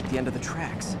bridge at the end of the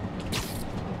tracks.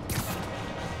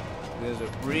 There's a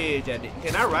bridge at the...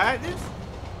 Can I ride this?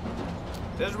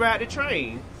 Let's ride the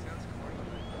train.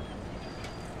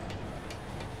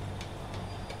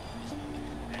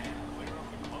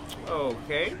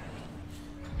 Okay.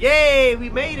 Yay, we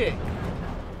made it.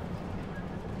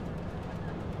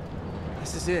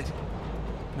 This is it.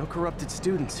 No corrupted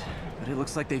students, but it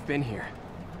looks like they've been here.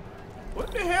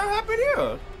 What the hell happened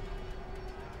here?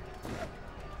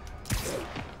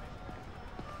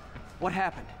 What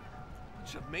happened?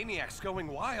 Bunch of maniacs going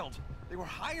wild. They were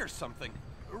high or something.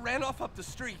 Ran off up the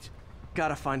street.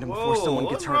 Gotta find them before someone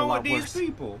gets hurt a lot worse. What's wrong with these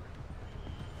people?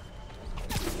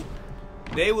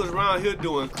 They was around here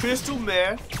doing crystal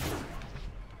meth,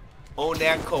 on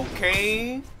that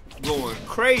cocaine, going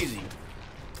crazy.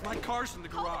 My car's in the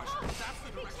garage. That's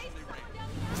the direction they ran.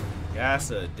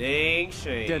 That's a dang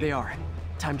shame. There they are.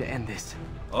 Time to end this.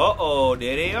 Uh-oh,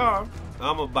 there they are.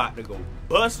 I'm about to go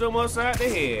bust them upside the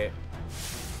head.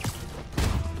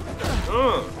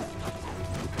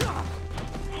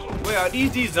 Wait, are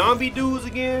these zombie dudes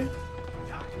again?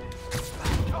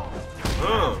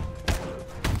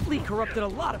 Lee corrupted a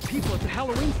lot of people at the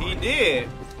Halloween party. He did.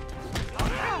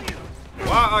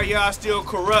 Why are y'all still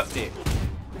corrupted?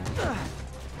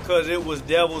 Cause it was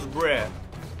devil's breath.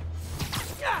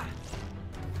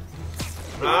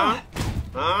 Huh?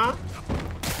 Huh?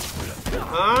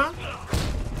 Huh?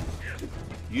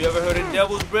 You ever heard of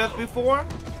devil's breath before?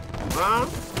 Huh?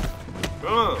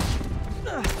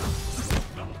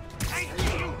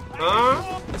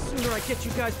 Huh? The sooner I get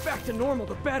you guys back to normal,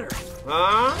 the better.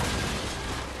 Huh?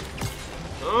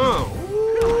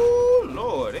 Ooh,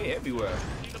 Lord, they everywhere.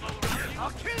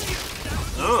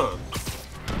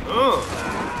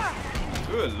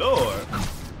 Good Lord.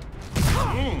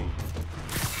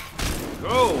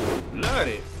 Go, blood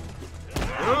it.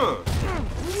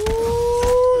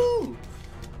 Ooh.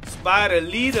 Spider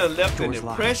leader left an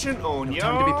impression on y'all.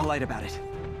 Time to be polite about it.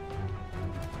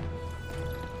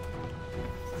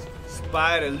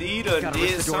 Spider leader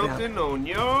did something on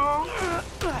y'all.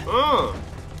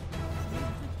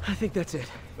 I think that's it.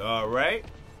 All right.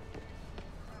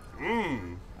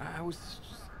 I was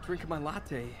just drinking my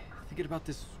latte, thinking about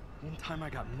this one time I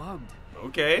got mugged.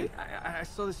 Okay. I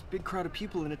saw this big crowd of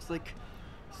people, and it's like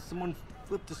someone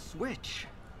flipped a switch.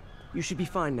 You should be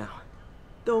fine now.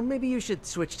 Though maybe you should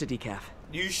switch to decaf.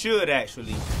 You should,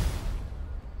 actually.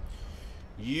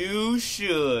 You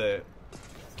should.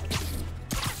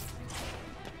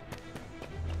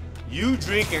 You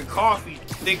drinking coffee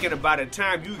thinking about the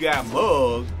time you got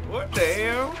mugged. What the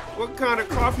hell? What kind of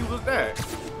coffee was that?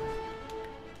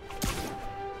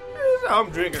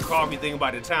 I'm drinking coffee thinking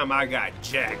about the time I got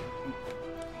jacked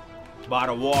by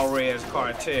the Juarez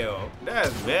cartel.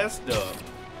 That's messed up.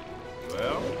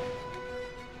 Well,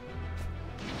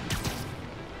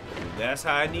 that's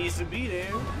how it needs to be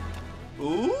then.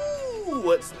 Ooh,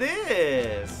 what's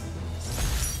this?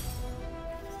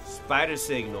 Spider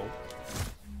signal.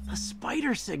 A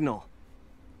spider signal.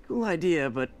 Cool idea,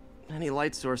 but any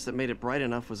light source that made it bright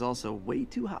enough was also way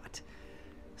too hot.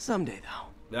 Someday, though.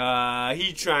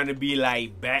 He trying to be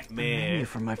like Batman.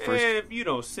 From my first... And if you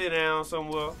don't sit down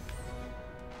somewhere,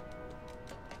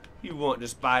 you want the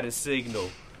spider signal.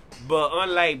 But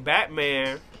unlike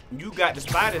Batman, you got the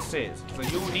spider sense, so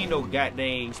you don't need no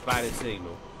goddamn spider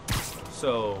signal.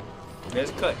 So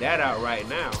let's cut that out right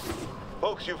now.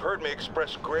 Folks, you've heard me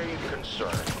express grave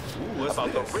concern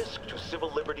about the risk to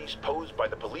civil liberties posed by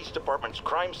the police department's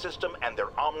crime system and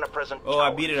their omnipresent towers. I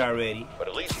beat it already. But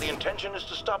at least the intention is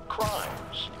to stop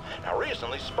crimes. Now,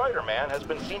 recently, Spider-Man has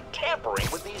been seen tampering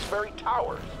with these very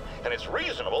towers. And it's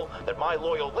reasonable that my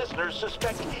loyal listeners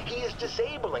suspect he is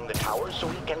disabling the towers so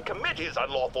he can commit his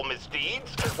unlawful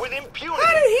misdeeds with impunity.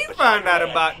 How did he find out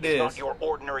about this? He's not your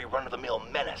ordinary run-of-the-mill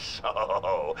menace.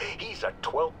 Oh, he's a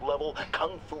 12th level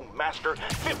kung fu master,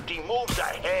 50 moves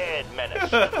ahead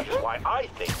menace. Which is why I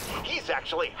think he's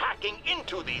actually hacking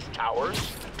into these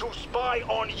towers to spy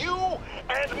on you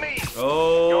and me.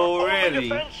 Oh, your really? only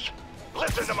defense?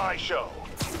 Listen to my show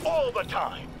all the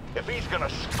time. If he's gonna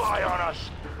spy on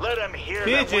us, let him hear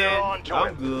that we're on to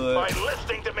him by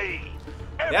listening to me.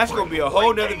 That's gonna be a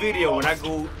whole nother video when I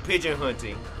go pigeon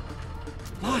hunting.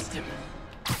 Lost him.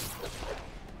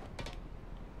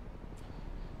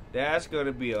 That's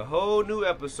gonna be a whole new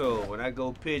episode when I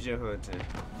go pigeon hunting.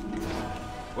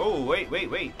 Oh, wait.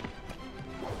 Wait.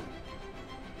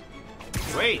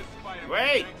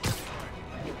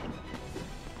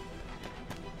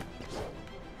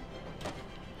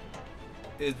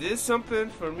 Is this something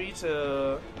for me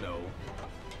to... No.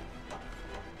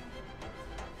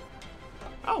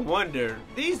 I wonder,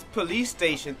 these police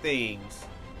station things,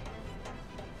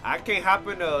 I can't hop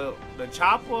in the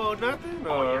chopper or nothing?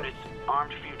 All Or... units,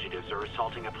 armed fugitives are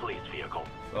assaulting a police vehicle.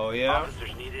 Oh, yeah?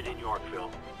 Officers needed in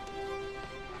Yorkville.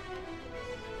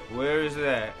 Where is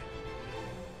that?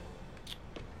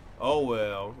 Oh,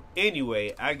 well.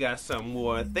 Anyway, I got some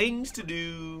more things to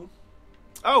do.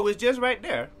 Oh, it's just right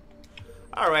there.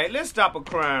 Alright, let's stop a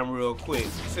crime real quick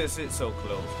since it's so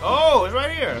close. Oh, it's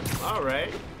right here.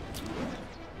 Alright.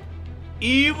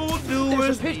 Evil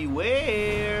doers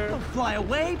beware. Don't fly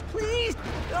away, please.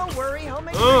 Don't worry, I'll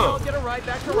make sure y'all get a ride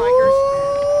back to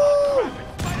Rikers.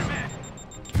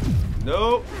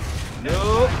 Nope.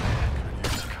 Nope.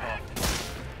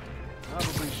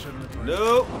 Probably shouldn't have.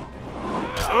 Nope.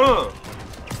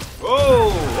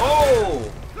 Whoa.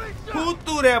 Who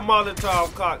threw that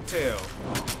Molotov cocktail?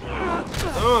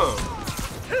 Woo.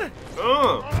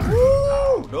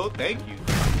 No, thank you.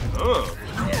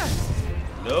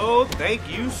 No, thank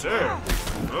you, sir.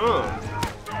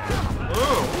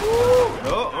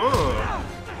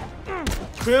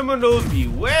 Criminals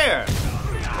beware.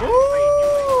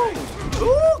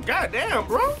 Ooh, goddamn,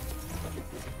 bro.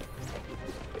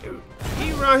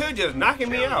 He around here just knocking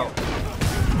me out.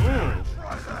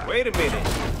 Wait a minute.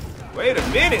 Wait a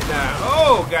minute now.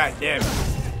 Oh, goddamn it.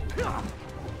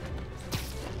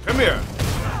 Come here.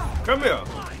 Come here.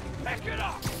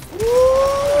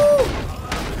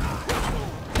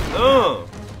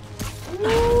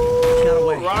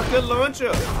 Rocket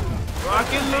launcher.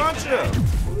 Rocket launcher.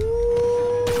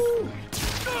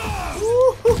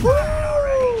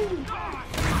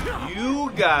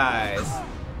 You guys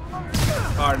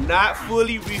are not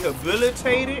fully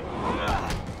rehabilitated.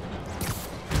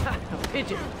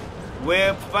 Pigeon.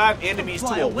 Web 5 enemies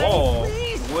to a wall.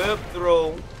 Web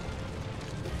throw.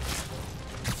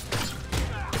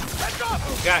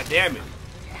 Oh, God damn it.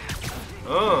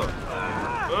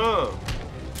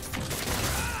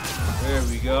 There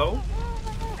we go.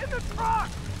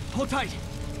 Hold tight.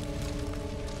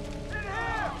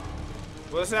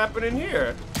 What's happening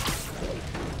here?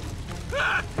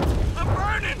 I'm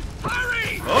burning!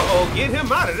 Hurry! Uh-oh, get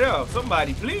him out of there.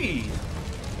 Somebody, please.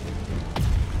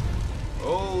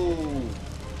 Oh.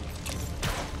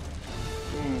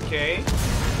 Okay.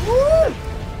 Woo!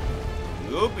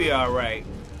 You'll be alright.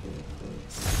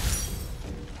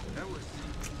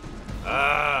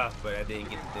 But I didn't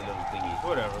get the little thingies.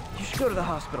 Whatever. You should go to the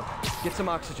hospital. Get some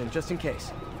oxygen, just in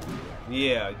case.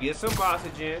 Yeah, get some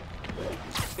oxygen.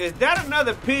 Is that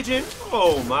another pigeon?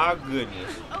 Oh my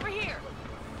goodness. Over here.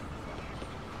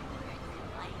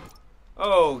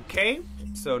 Okay,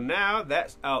 so now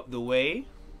that's out the way.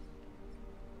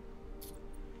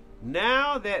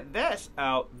 Now that that's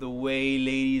out the way,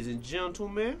 ladies and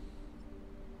gentlemen.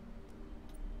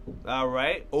 All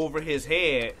right, over his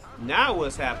head. Now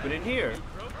what's happening here?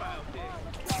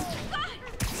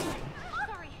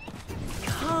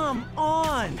 Come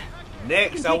on.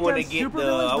 Next, I want to get the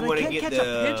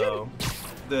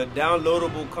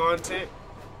downloadable content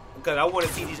because I want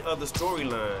to see these other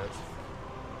storylines.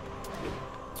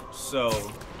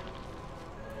 So,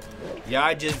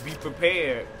 y'all just be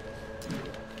prepared.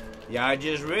 Y'all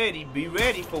just ready. Be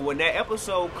ready for when that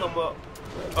episode come up.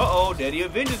 Uh-oh, there the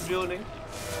Avengers building.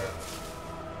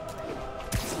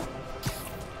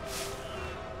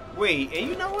 Wait, and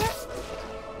you know what?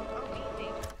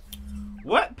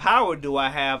 What power do I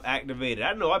have activated?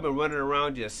 I know I've been running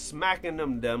around just smacking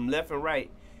them left and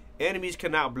right. Enemies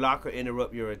cannot block or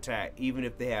interrupt your attack, even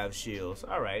if they have shields.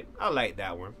 Alright, I like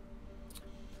that one.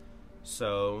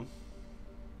 So,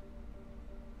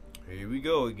 here we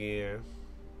go again.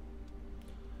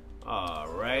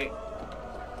 Alright.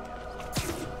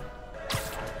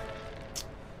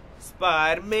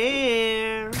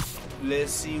 Spider-Man.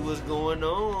 Let's see what's going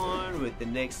on with the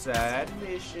next side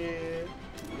mission.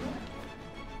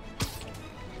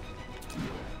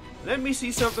 Let me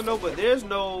see something though, but there's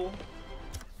no...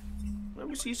 Let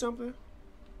me see something.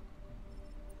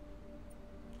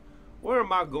 Where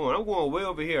am I going? I'm going way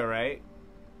over here, right?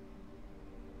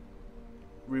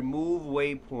 Remove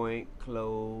waypoint,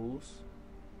 close.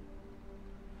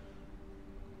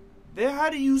 Then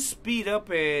how do you speed up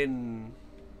and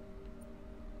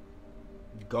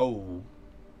go?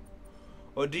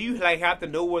 Or do you like have to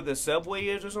know where the subway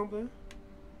is or something?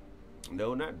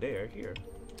 No, not there. Here.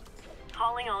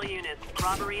 Calling all units.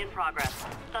 Robbery in progress.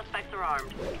 Suspects are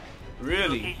armed.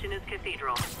 Really? Location is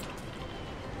Cathedral.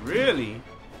 Really?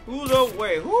 Who's up?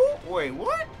 Wait, who? Wait,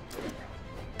 what?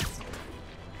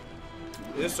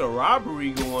 It's a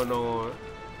robbery going on.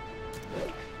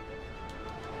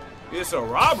 It's a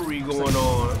robbery going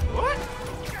on. What?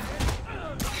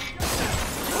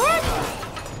 What?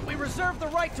 We reserve the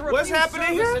right to What's refuse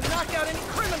happening service here? and knock out any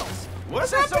criminals.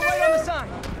 What's It says so happening right on the here? sign.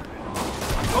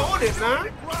 Hold it,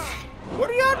 man. What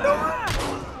are y'all doing?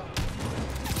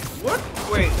 What?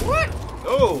 Wait, what?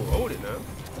 Oh, hold it now.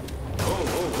 Oh.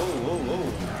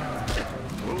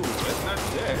 Oh, let's not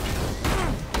do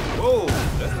that.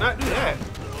 Whoa, let's not do that.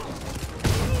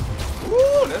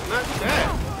 Ooh, let's not do that.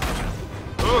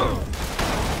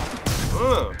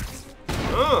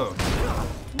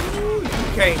 Ooh, you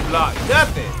can't block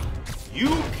nothing.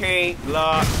 You can't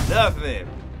block nothing.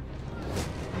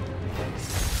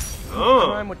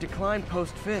 Crime would decline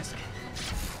post-Fisk.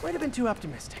 Might have been too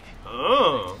optimistic.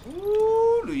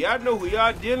 Ooh, do y'all know who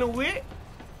y'all dealing with?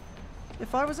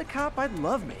 If I was a cop, I'd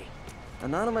love me.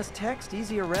 Anonymous text,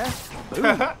 easy arrest.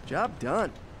 Boom, job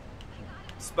done.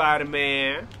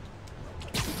 Spider-Man.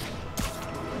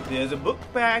 There's a book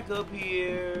back up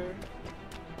here.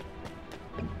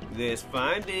 Let's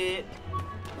find it.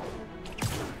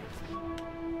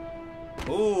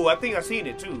 Ooh, I think I've seen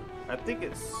it too. I think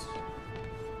it's...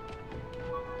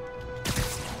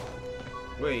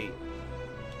 Wait.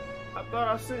 I thought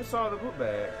I saw the book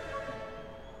bag.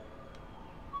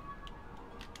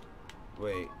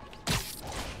 Wait.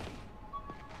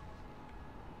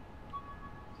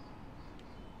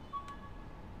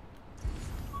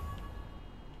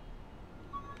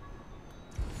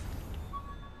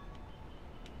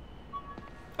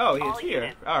 Oh, he's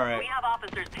here. All right. We have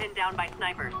officers pinned down by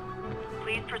snipers.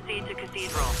 Please proceed to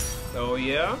Cathedral. Oh,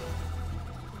 yeah?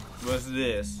 What's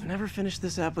this? Never finished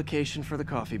this application for the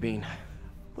coffee bean.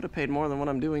 Would have paid more than what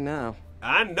I'm doing now.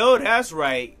 I know that's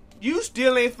right. You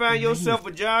still ain't found yourself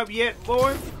a job yet,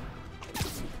 boy?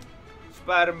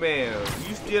 Spider-Man,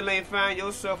 you still ain't found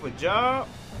yourself a job?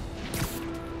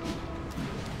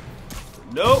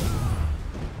 Nope.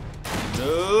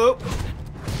 Nope.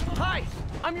 Hi,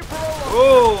 I'm your parole officer.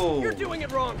 Whoa. You're doing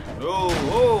it wrong.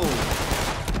 Whoa.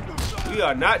 We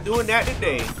are not doing that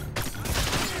today.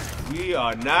 We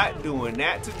are not doing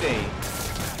that today.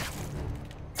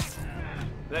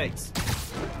 Thanks.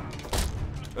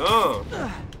 Woo!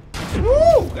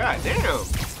 Goddamn!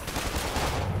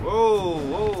 Whoa,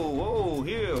 whoa, whoa!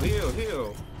 Heal, heal,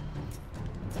 heal!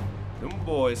 Them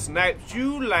boys sniped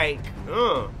you like,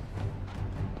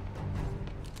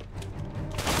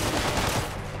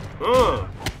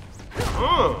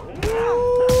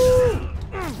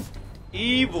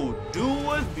 Evil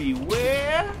doers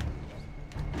beware!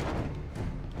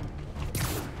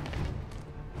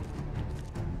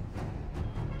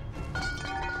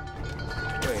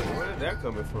 That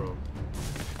coming from?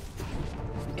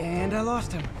 And I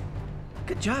lost him.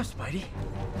 Good job, Spidey.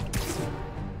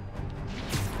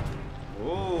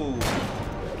 Whoa.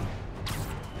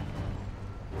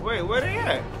 Wait, where they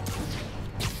at?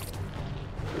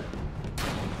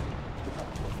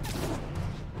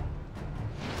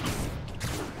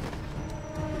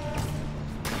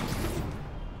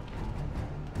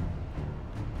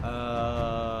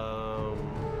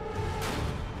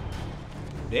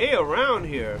 They around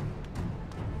here.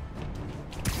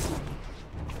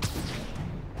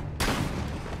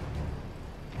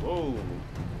 Whoa.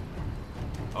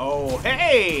 Oh,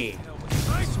 hey!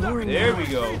 There we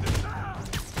go.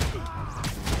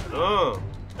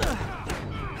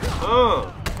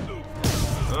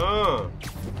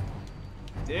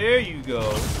 There you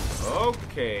go.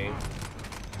 Okay.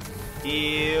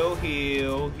 Heal,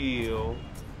 heal, heal.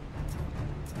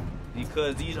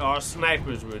 Because these are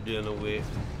snipers we're dealing with.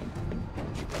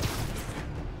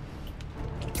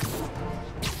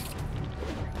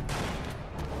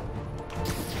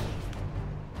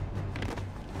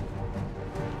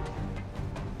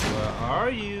 Where are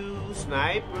you,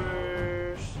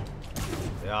 snipers?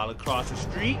 They're all across the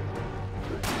street.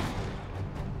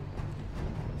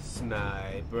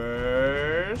 Snipers.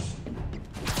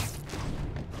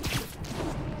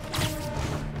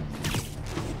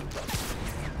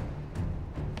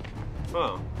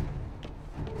 Huh.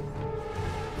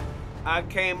 I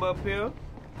came up here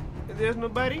and there's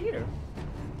nobody here.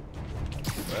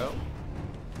 Well.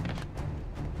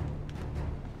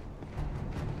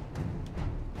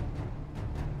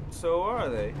 So are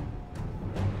they?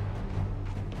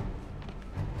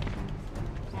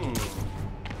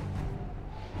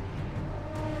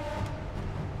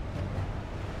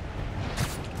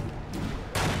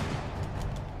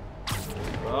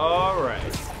 All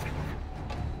right.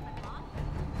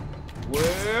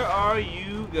 Where are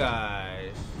you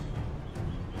guys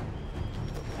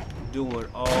doing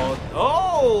all?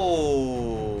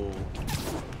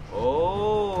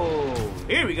 Oh,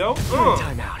 here we go.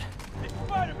 Time out.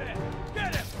 Spider-Man,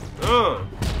 get him!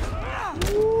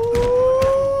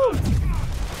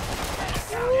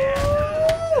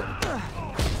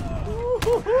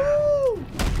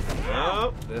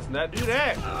 No, let's not do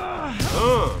that.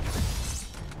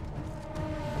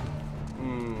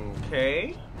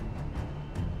 Okay.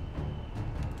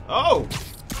 Oh!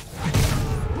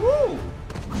 Woo!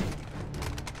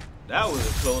 That was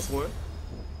a close one.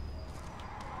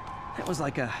 That was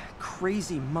like a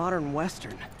crazy modern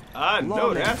western. I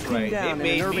know that's right. It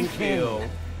made me feel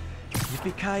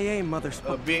yippee-ki-yay, mother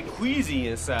a bit queasy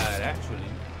inside, actually.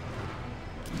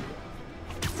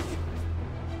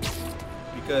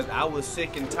 Because I was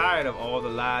sick and tired of all the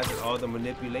lies and all the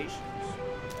manipulations.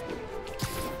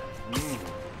 Woo!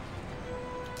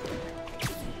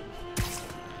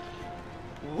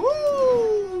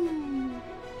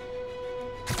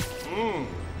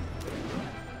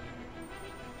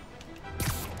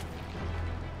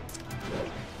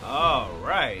 All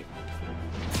right.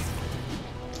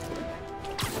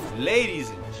 Ladies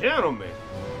and gentlemen,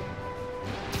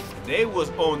 they was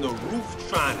on the roof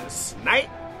trying to snipe.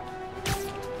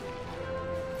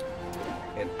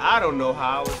 And I don't know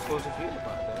how I was supposed to feel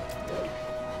about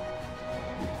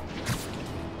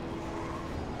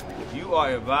that. You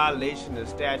are in violation of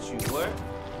statute what?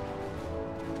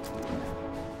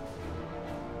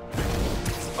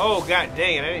 Oh, god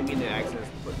dang it, I didn't mean to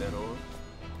accidentally put that on.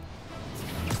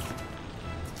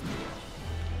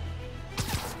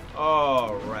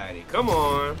 Alrighty, come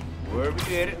on. Where are we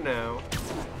headed now?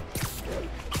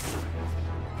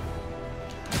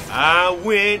 I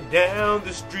went down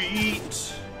the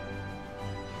street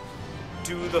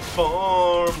to the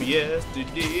farm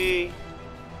yesterday.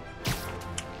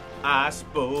 I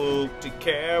spoke to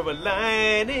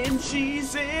Caroline and she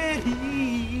said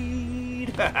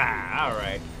he'd.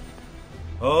 Alright.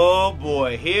 Oh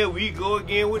boy, here we go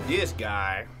again with this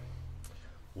guy.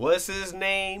 What's his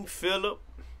name? Philip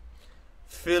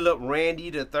Randy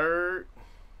III.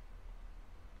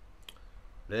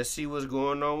 Let's see what's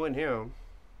going on with him.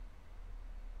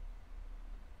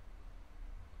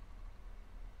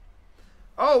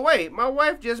 Oh wait, my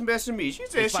wife just messaged me. She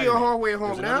said she on her way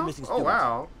home now. Oh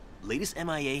wow. Latest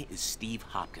MIA is Steve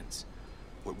Hopkins.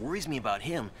 What worries me about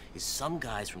him is some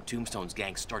guys from Tombstone's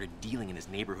gang started dealing in his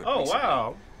neighborhood recently.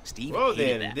 Wow. Steve well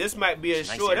hated then, that. this might be a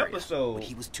short area, episode. But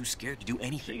he was too scared to do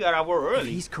anything. He got out work early. If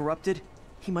he's corrupted,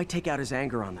 he might take out his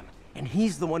anger on them. And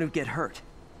he's the one who'd get hurt.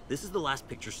 This is the last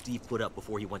picture Steve put up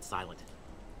before he went silent.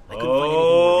 I couldn't find anything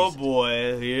more recent.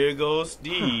 Boy, here goes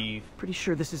Steve. Pretty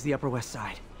sure this is the Upper West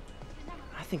Side.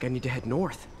 I think I need to head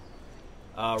north.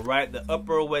 Alright, the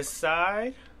Upper West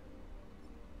Side.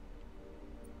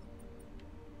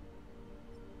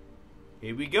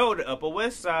 Here we go, the Upper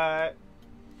West Side.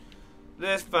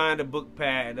 Let's find a book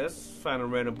pad. Let's find a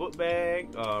random book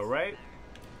bag. Alright.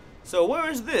 So where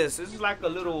is this? Is it like a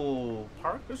little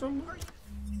park or something?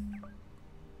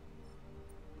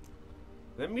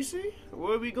 Let me see.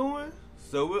 Where are we going?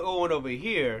 So we're going over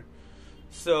here.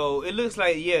 So it looks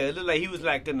like, yeah, it looks like he was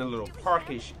like in a little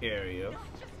parkish area.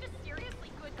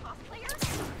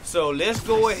 So let's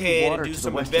go ahead and do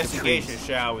some investigation,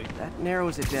 shall we? That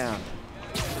narrows it down.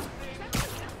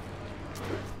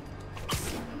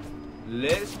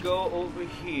 Let's go over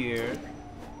here.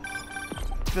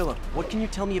 Philip, what can you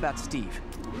tell me about Steve?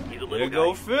 He's a little There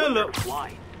go guy. Philip.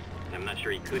 Fly. I'm not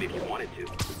sure he could if he wanted to.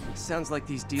 Sounds like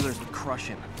these dealers would crush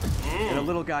him. And a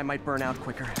little guy might burn out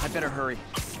quicker. I'd better hurry.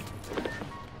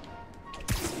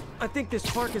 I think this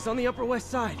park is on the Upper West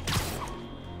Side.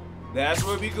 That's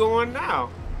where we going now.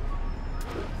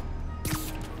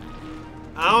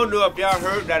 I don't know if y'all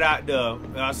heard that out there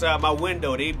outside my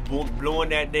window. They blowing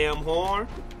that damn horn.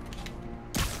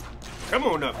 Come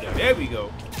on up there. There we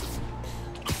go.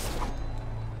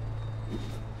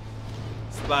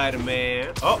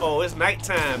 Spider-Man. Uh-oh, it's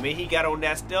nighttime, man. He got on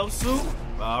that stealth suit.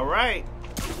 All right.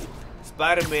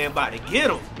 Spider-Man about to get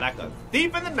him like a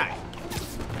thief in the night.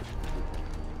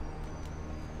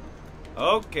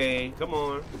 Okay, come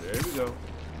on. There we go.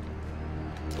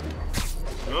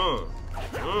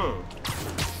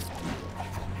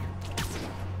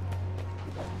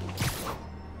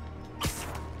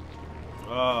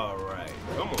 All right,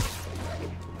 come on.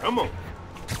 Come on.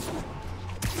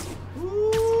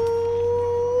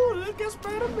 Ooh, look at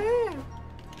Spider-Man.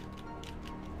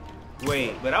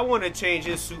 Wait, but I want to change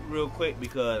his suit real quick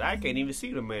because I can't even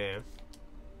see the man.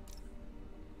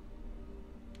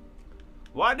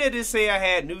 Why did it say I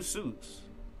had new suits?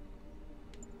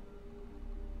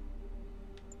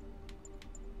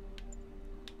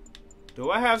 Do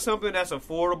I have something that's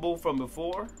affordable from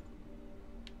before?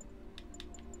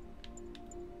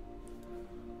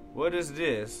 What is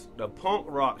this? The punk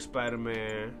rock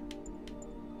Spider-Man.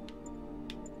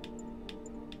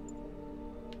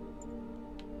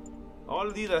 All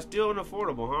of these are still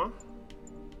unaffordable, huh?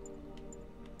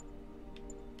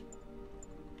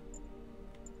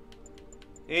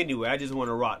 Anyway, I just want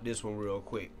to rock this one real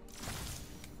quick.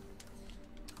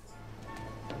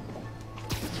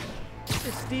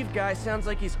 This Steve guy sounds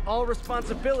like he's all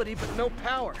responsibility but no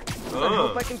power. I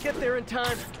hope I can get there in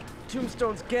time.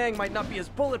 Tombstone's gang might not be as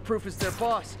bulletproof as their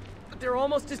boss, but they're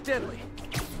almost as deadly.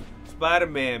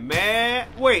 Spider-Man, mad?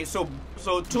 Wait, so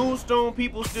Tombstone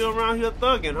people still around here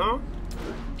thugging, huh?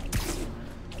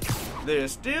 They're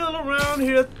still around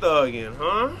here thugging,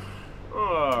 huh?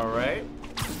 Alright.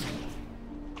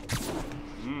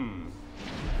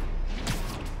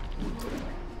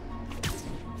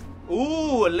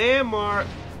 Ooh, a landmark.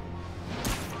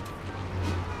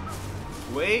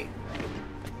 Wait.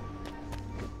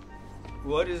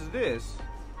 What is this?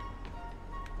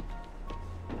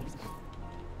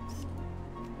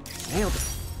 Nailed it.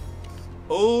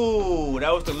 Oh,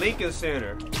 that was the Lincoln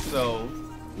Center. So,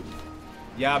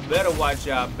 y'all better watch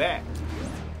y'all back.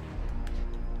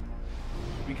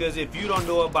 Because if you don't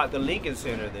know about the Lincoln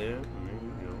Center, then,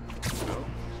 you know.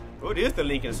 What is the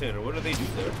Lincoln Center? What do they do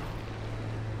there?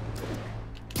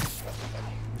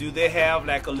 Do they have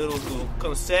like a little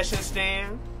concession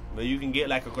stand where you can get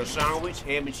like a croissant sandwich,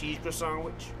 ham and cheese croissant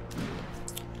sandwich?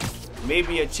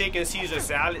 Maybe a chicken Caesar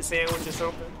salad sandwich or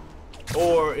something?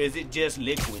 Or is it just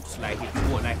liquids, like if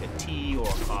you want like a tea or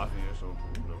a coffee or something,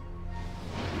 you know?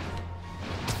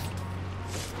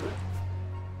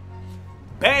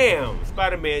 Bam!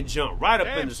 Spider-Man jumped right up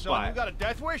in the spot. Son, you got a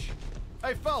death wish?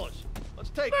 Hey fellas, let's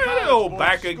take Man, college, old boys.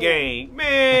 biker gang.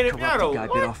 Man, if y'all Corrupted don't... guy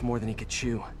bit off more than he could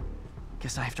chew.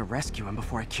 Guess I have to rescue him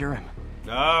before I cure him.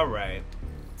 All right.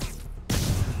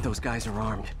 Those guys are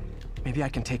armed. Maybe I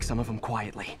can take some of them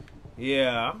quietly.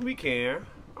 Yeah, we can.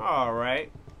 All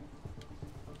right.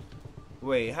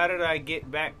 Wait, how did I get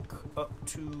back up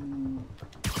to...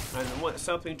 I want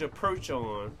something to perch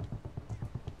on.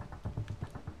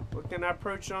 What can I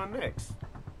perch on next?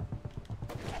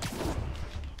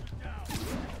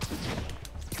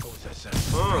 What was that sound?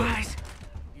 Surprise!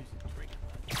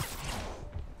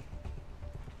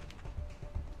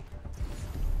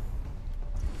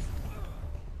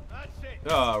 That's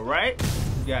it. All right,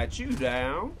 got you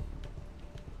down.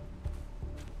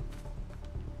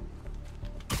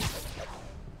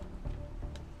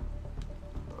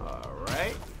 All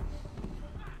right.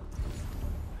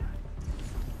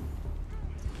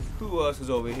 Who else is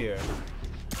over here?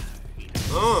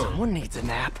 Someone needs a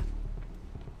nap.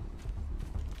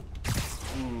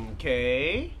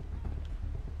 Okay.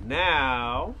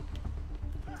 Now.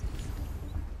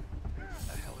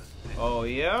 Oh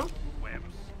yeah.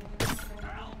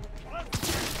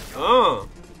 Woo!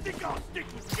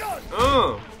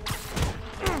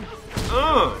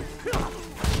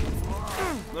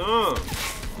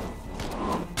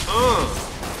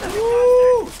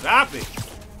 Stop it.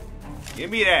 Give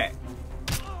me that.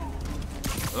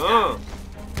 Woo.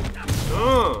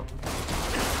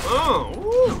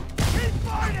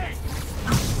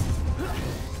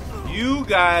 You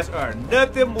guys are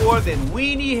nothing more than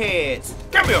weenie heads.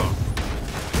 Come here.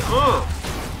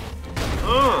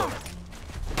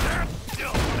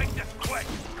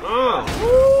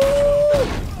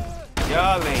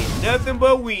 Y'all ain't nothing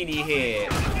but weenie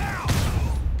heads.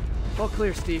 All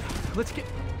clear, Steve. Let's get...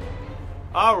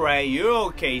 Alright, you're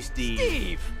okay, Steve.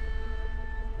 Steve!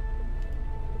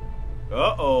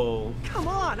 Uh-oh. Come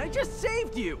on, I just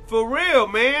saved you! For real,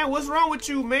 man. What's wrong with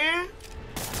you, man?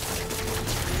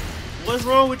 What's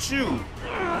wrong with you?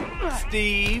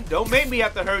 Steve, don't make me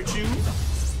have to hurt you.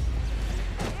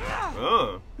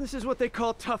 This is what they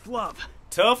call tough love.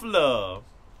 Tough love.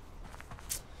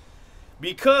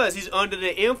 Because he's under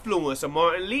the influence of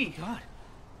Martin Lee. God,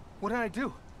 what did I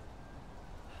do?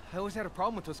 I always had a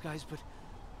problem with those guys, but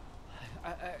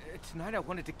tonight I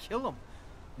wanted to kill them.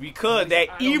 Because that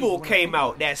evil came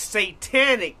out, that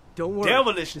satanic Don't worry,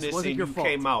 devilishness this wasn't in your you fault.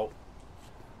 came out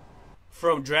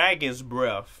from Dragon's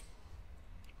breath.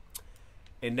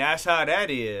 And that's how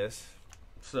that is.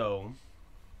 So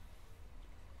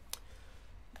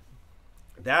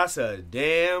that's a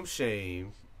damn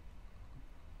shame.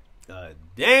 A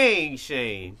dang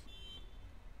shame.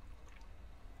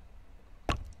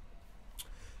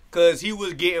 Cause he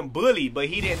was getting bullied, but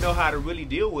he didn't know how to really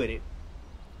deal with it.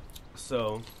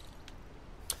 So,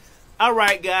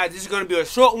 alright guys, this is going to be a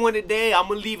short one today. I'm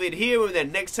going to leave it here, and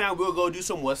then next time we'll go do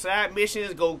some more side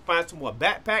missions, go find some more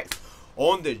backpacks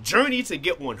on the journey to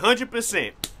get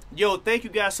 100%. Yo, thank you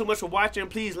guys so much for watching.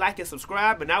 Please like and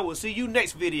subscribe, and I will see you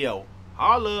next video.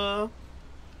 Holla!